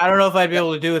that one. I don't know if I'd be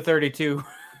able to do a 32.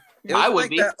 It was I would like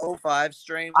be. that 05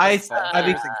 stream. I- with I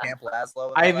be- Fox and Camp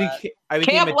Laszlo. And I all that.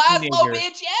 became Camp a Laszlo, teenager.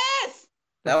 bitch, yes.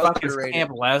 That was Fuck is underrated.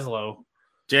 Camp Laszlo.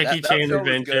 Jackie That Chan show was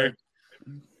Adventure. good.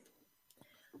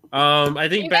 I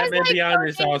think You guys Batman like Beyond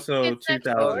is Batman also Kids Next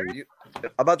 2000.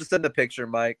 I'm about to send a picture,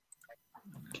 Mike.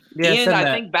 Yeah, Ian, send I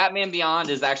that. think Batman Beyond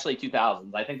is actually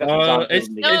 2000s. I think that's what John It's,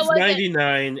 told me. No, it it's wasn't.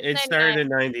 99. It started in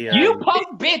 99. You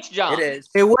punk bitch, John. It is.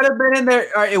 It would have been in there.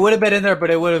 Or it would have been in there, but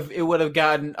it would have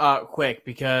gotten quick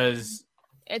because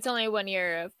It's only 1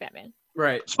 year of Batman.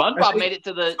 right. I SpongeBob think made it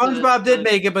to the. SpongeBob did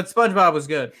make it, but SpongeBob was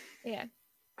good. Yeah.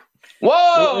 Whoa,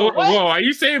 Whoa! what? whoa, are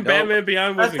you saying Nope. Batman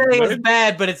Beyond I'm not wasn't saying it was good?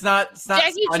 bad, but it's not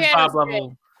Jackie Chan SpongeBob is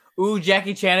level. Ooh,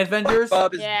 Jackie Chan Adventures.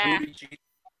 Bob is Yeah. booty cheek.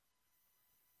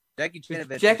 Jackie Chan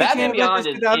Adventure. Jackie Batman Chan Beyond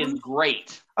is, Adventures is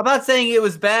great. I'm not saying it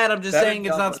was bad. I'm just Better saying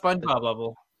it's not than- SpongeBob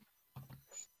level.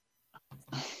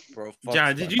 Bro, fuck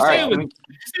John, did you All say right, it was? Did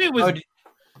you say it was? Oh,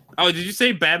 Oh, did you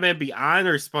say Batman Beyond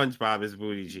or SpongeBob is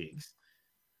booty cheeks?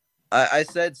 I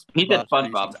said He said booty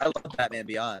SpongeBob. cheeks. I love Batman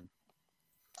Beyond.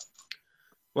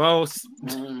 Well,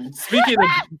 Mm.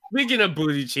 speaking of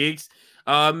booty cheeks,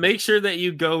 make sure that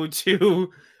you go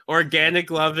to Organic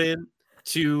Lovin'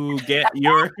 to get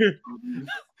your.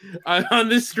 On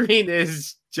the screen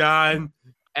is John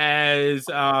as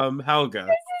Helga.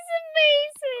 This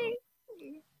is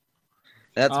amazing.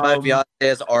 That's my fiance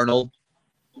as Arnold.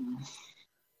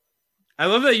 I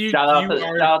love that you. Shout out you to,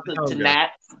 are shout out to Helga. Nat,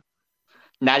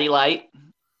 Natty Light.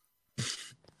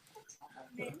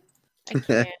 I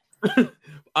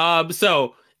can't.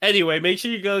 So anyway, make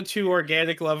sure you go to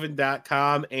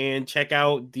organiclovin.com and check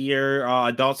out their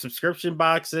adult subscription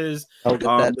boxes. I'll get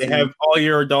that They too. have all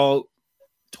your adult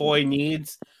toy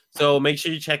needs. So make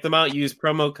sure you check them out. Use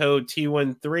promo code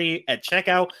T13 at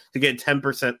checkout to get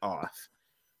 10% off.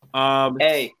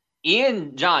 Hey,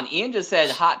 Ian just said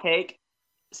hot take.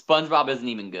 SpongeBob isn't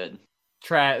even good.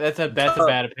 That's a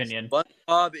bad opinion.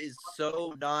 SpongeBob is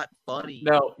so not funny.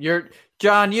 No, you're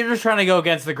just trying to go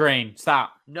against the grain.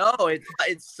 Stop. No, it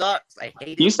sucks. I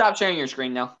hate Can you it. stop sharing your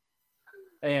screen now?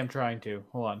 I am trying to.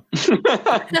 Hold on.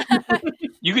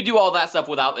 You could do all that stuff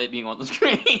without it being on the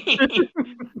screen.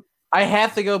 I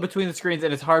have to go between the screens,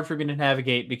 and it's hard for me to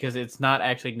navigate because it's not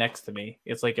actually next to me.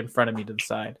 It's like in front of me to the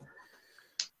side.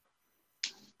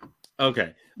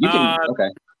 Okay. You can. Okay.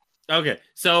 Okay.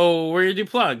 So we're gonna do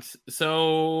plugs.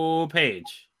 So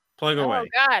Paige, plug away.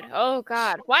 Oh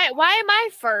God. Why am I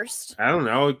first? I don't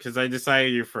know, because I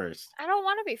decided you're first. I don't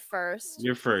want to be first.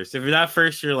 You're first. If you're not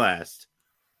first, you're last.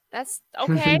 That's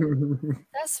okay.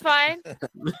 That's fine.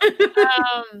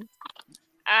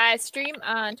 I stream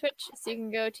on Twitch, so you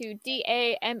can go to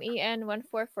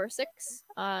DAMEN1446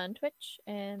 on Twitch,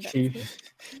 and that's me.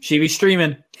 She be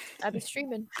streaming. I'll be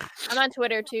streaming. I'm on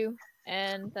Twitter too,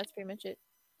 and that's pretty much it.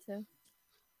 So,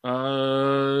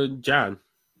 John.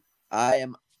 I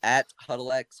am at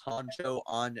HuddleX Honcho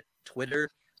on Twitter.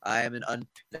 I am an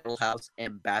Untitled House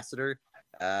ambassador.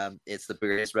 It's the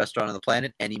greatest restaurant on the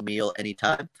planet. Any meal,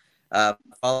 anytime.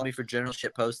 Follow me for general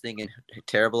shit posting and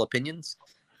terrible opinions.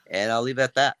 And I'll leave it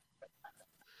at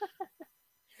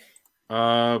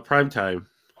that. Prime time.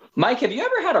 Mike, have you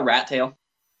ever had a rat tail?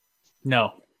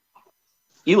 No.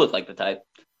 You look like the type.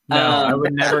 No, I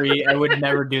would never eat. I would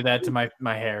never do that to my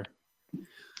hair.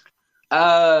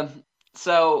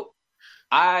 So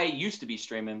I used to be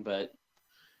streaming, but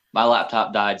my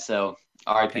laptop died, so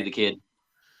RIP the kid.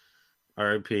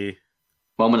 RIP.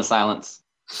 Moment of silence.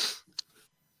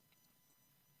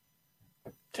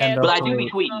 But I do be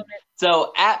tweeting.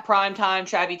 So at primetime,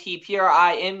 Travy T,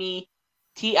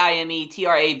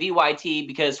 PRIMETIMETRAVYT,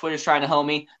 because Twitter's trying to hoe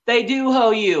me. They do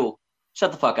hoe you.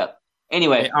 Shut the fuck up.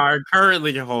 Anyway. They are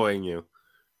currently hoeing you.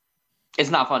 It's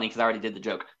not funny because I already did the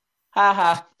joke. Ha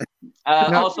ha.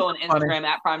 Also on Instagram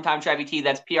at primetime Travy T.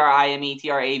 That's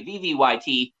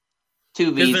PRIMETRAVVYT.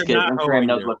 2 V's because Instagram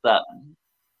knows what's up.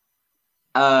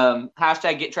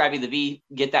 Hashtag get Travy the V.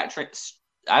 Get that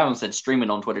I almost said streaming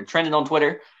on Twitter, trending on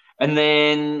Twitter. And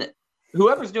then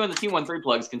whoever's doing the T13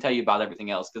 plugs can tell you about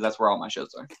everything else because that's where all my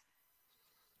shows are.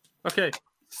 Okay.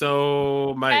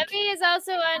 So, Mike. Heavy is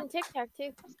also on TikTok,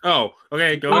 too. Oh,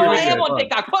 okay. Go I am on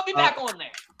TikTok. Put me back on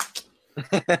there.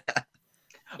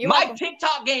 My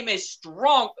TikTok game is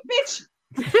strong. Bitch.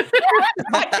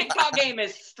 My TikTok game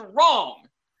is strong.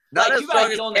 Not as you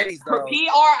gotta strong get as on there. Kenny's, though.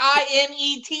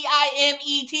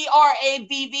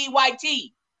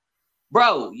 PRIMETIMETRAVVYT.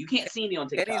 Bro, you can't see me on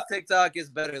TikTok. Kenny's TikTok is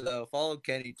better, though. Follow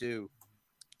Kenny, too.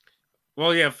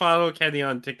 Well, yeah, follow Kenny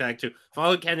on TikTok, too.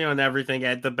 Follow Kenny on everything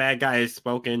at The Bad Guy Has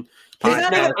Spoken. He's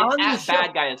not even It's on the at show.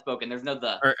 Bad Guy Has Spoken. There's no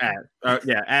the. Or at.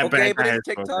 Yeah, at Okay, Bad but Guy his Has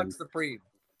Spoken. TikTok's supreme.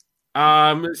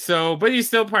 But he's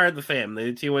still part of the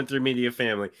family, the T13 Media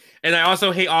family. And I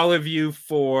also hate all of you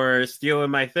for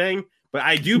stealing my thing, but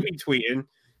I do be tweeting.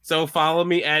 So follow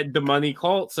me at The Money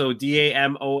Cult. So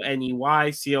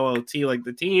DAMONEYCOLT, like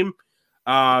the team.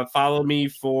 Follow me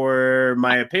for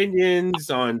my opinions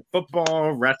on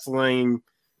football, wrestling,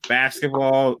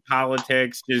 basketball,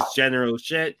 politics, just general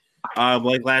shit.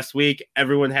 Like last week,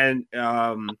 everyone had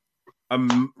a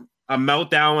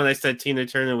meltdown when I said Tina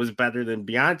Turner was better than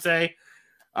Beyonce.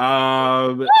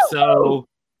 So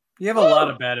You have a lot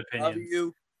of bad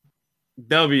opinions.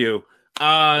 W.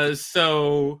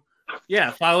 So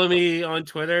yeah, follow me on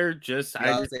Twitter. I just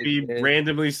be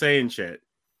randomly saying shit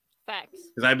Facts.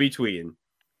 because I be tweeting.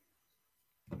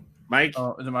 Mike.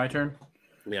 Oh, is it my turn?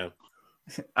 Yeah.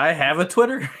 I have a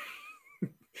Twitter.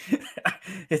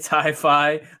 It's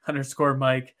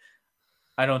hi-fi_Mike.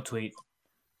 I don't tweet.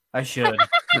 I should.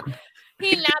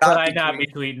 But I not be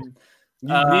tweeting. You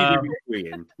need to be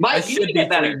tweeting. Mike, you need to get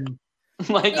better.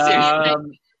 Like,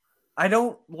 seriously. I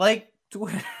don't like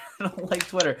Twitter. I don't like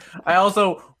Twitter. I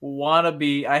also want to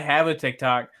be. I have a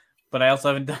TikTok, but I also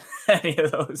haven't done any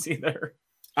of those either.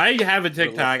 I have a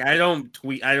TikTok. I don't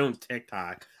tweet. I don't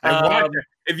TikTok. I watch it.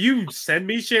 If you send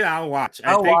me shit, I'll watch.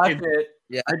 I'll watch it.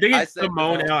 Yeah, I think it's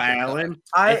Simone L. Allen.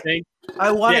 I think. I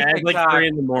want a At TikTok. like 3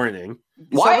 a.m.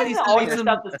 Why Somebody is send always me the some-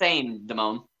 stuff the same,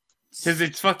 Damone? Because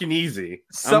it's fucking easy. I'm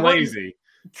Someone- lazy.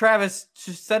 Travis,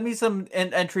 just send me some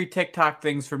entry TikTok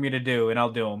things for me to do, and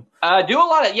I'll do them. Do a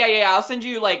lot of I'll send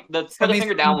you like the put the me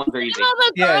finger some- down ones are easy. All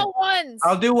the Yeah. girl ones.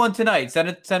 I'll do one tonight.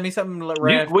 Send me something.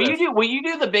 Will you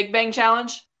do the Big Bang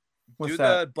challenge? What's Do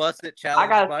that? the Bust It Challenge.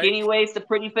 I got a Mike. skinny waist, a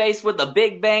pretty face with a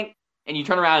big bang, and you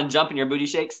turn around and jump and your booty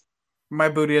shakes. My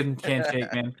booty can't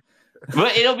shake, man.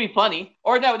 But it'll be funny.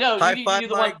 Or no, High you five, can do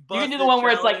the one. Mike, You can do Bust the It one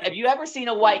where it's like, challenge. have you ever seen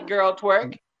a white girl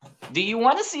twerk? Do you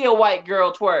want to see a white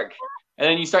girl twerk? And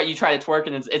then you try to twerk,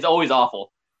 and it's always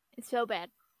awful. It's so bad.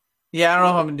 Yeah, I don't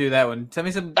know if I'm gonna do that one. Send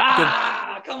me some.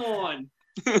 Come on.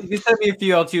 Good, you can send me a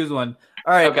few. I'll choose one.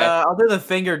 All right. Okay. I'll do the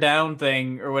finger down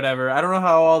thing or whatever. I don't know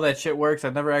how all that shit works.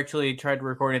 I've never actually tried to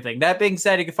record anything. That being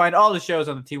said, you can find all the shows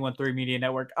on the T13 Media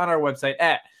Network on our website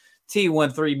at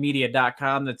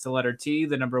T13media.com. That's the letter T,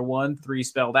 the number 1, 3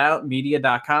 spelled out,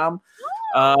 media.com.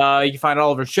 You can find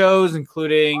all of our shows,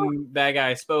 including Bad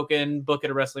Guy Spoken, Book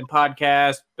It a Wrestling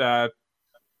Podcast,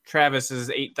 Travis's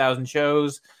 8,000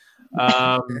 shows.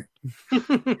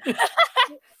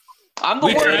 I'm the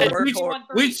We word tried- of we- T13.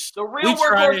 we- The we real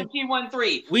tried- workhorse of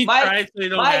T13. We Mike, try so they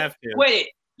don't Mike, have to. quit it.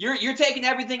 You're taking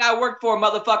everything I worked for,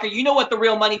 motherfucker. You know what the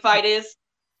real money fight is?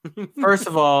 First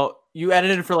of all, you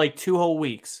edited for like 2 whole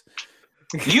weeks.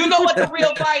 You know what the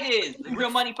real fight is. The real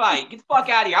money fight. Get the fuck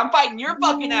out of here. I'm fighting your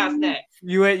fucking ass next.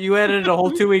 You edited a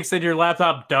whole 2 weeks and your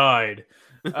laptop died.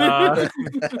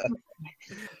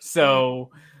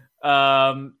 So,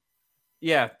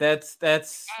 yeah, that's I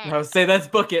would say that's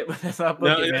book it, but that's not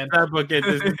book it, man. That's not book it.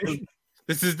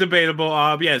 This is debatable.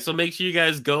 Yeah, so make sure you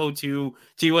guys go to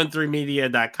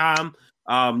T13media.com.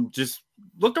 Just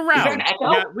look around.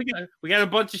 We got a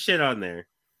bunch of shit on there.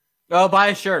 Oh, buy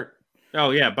a shirt.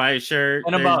 Oh yeah, buy a shirt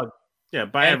and a mug. Yeah,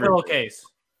 buy and a pillowcase.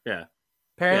 Yeah.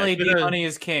 Apparently, D-Money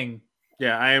is king.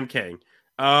 Yeah, I am king.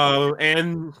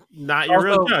 And not your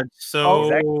real judge.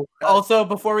 So also,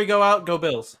 before we go out, go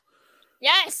Bills.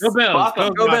 Yes. Go Bills.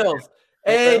 Go Bills.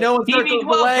 Hey, no one's circling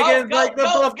the wagons like the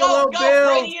Buffalo Bills.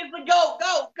 Brady is the GOAT.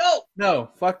 Go. No,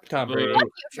 fuck Tom Brady. Fuck you,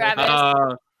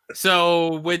 Travis.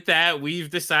 So with that, we've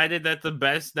decided that the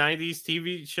best 90s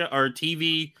TV show or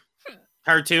TV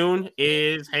cartoon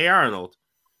is Hey Arnold.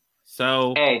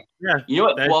 So hey, yeah, you know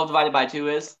what 12 divided by 2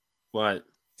 is? What?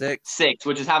 6,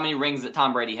 which is how many rings that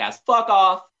Tom Brady has. Fuck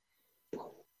off.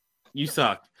 You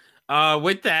suck.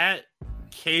 With that,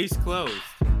 case closed.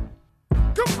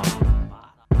 Come on.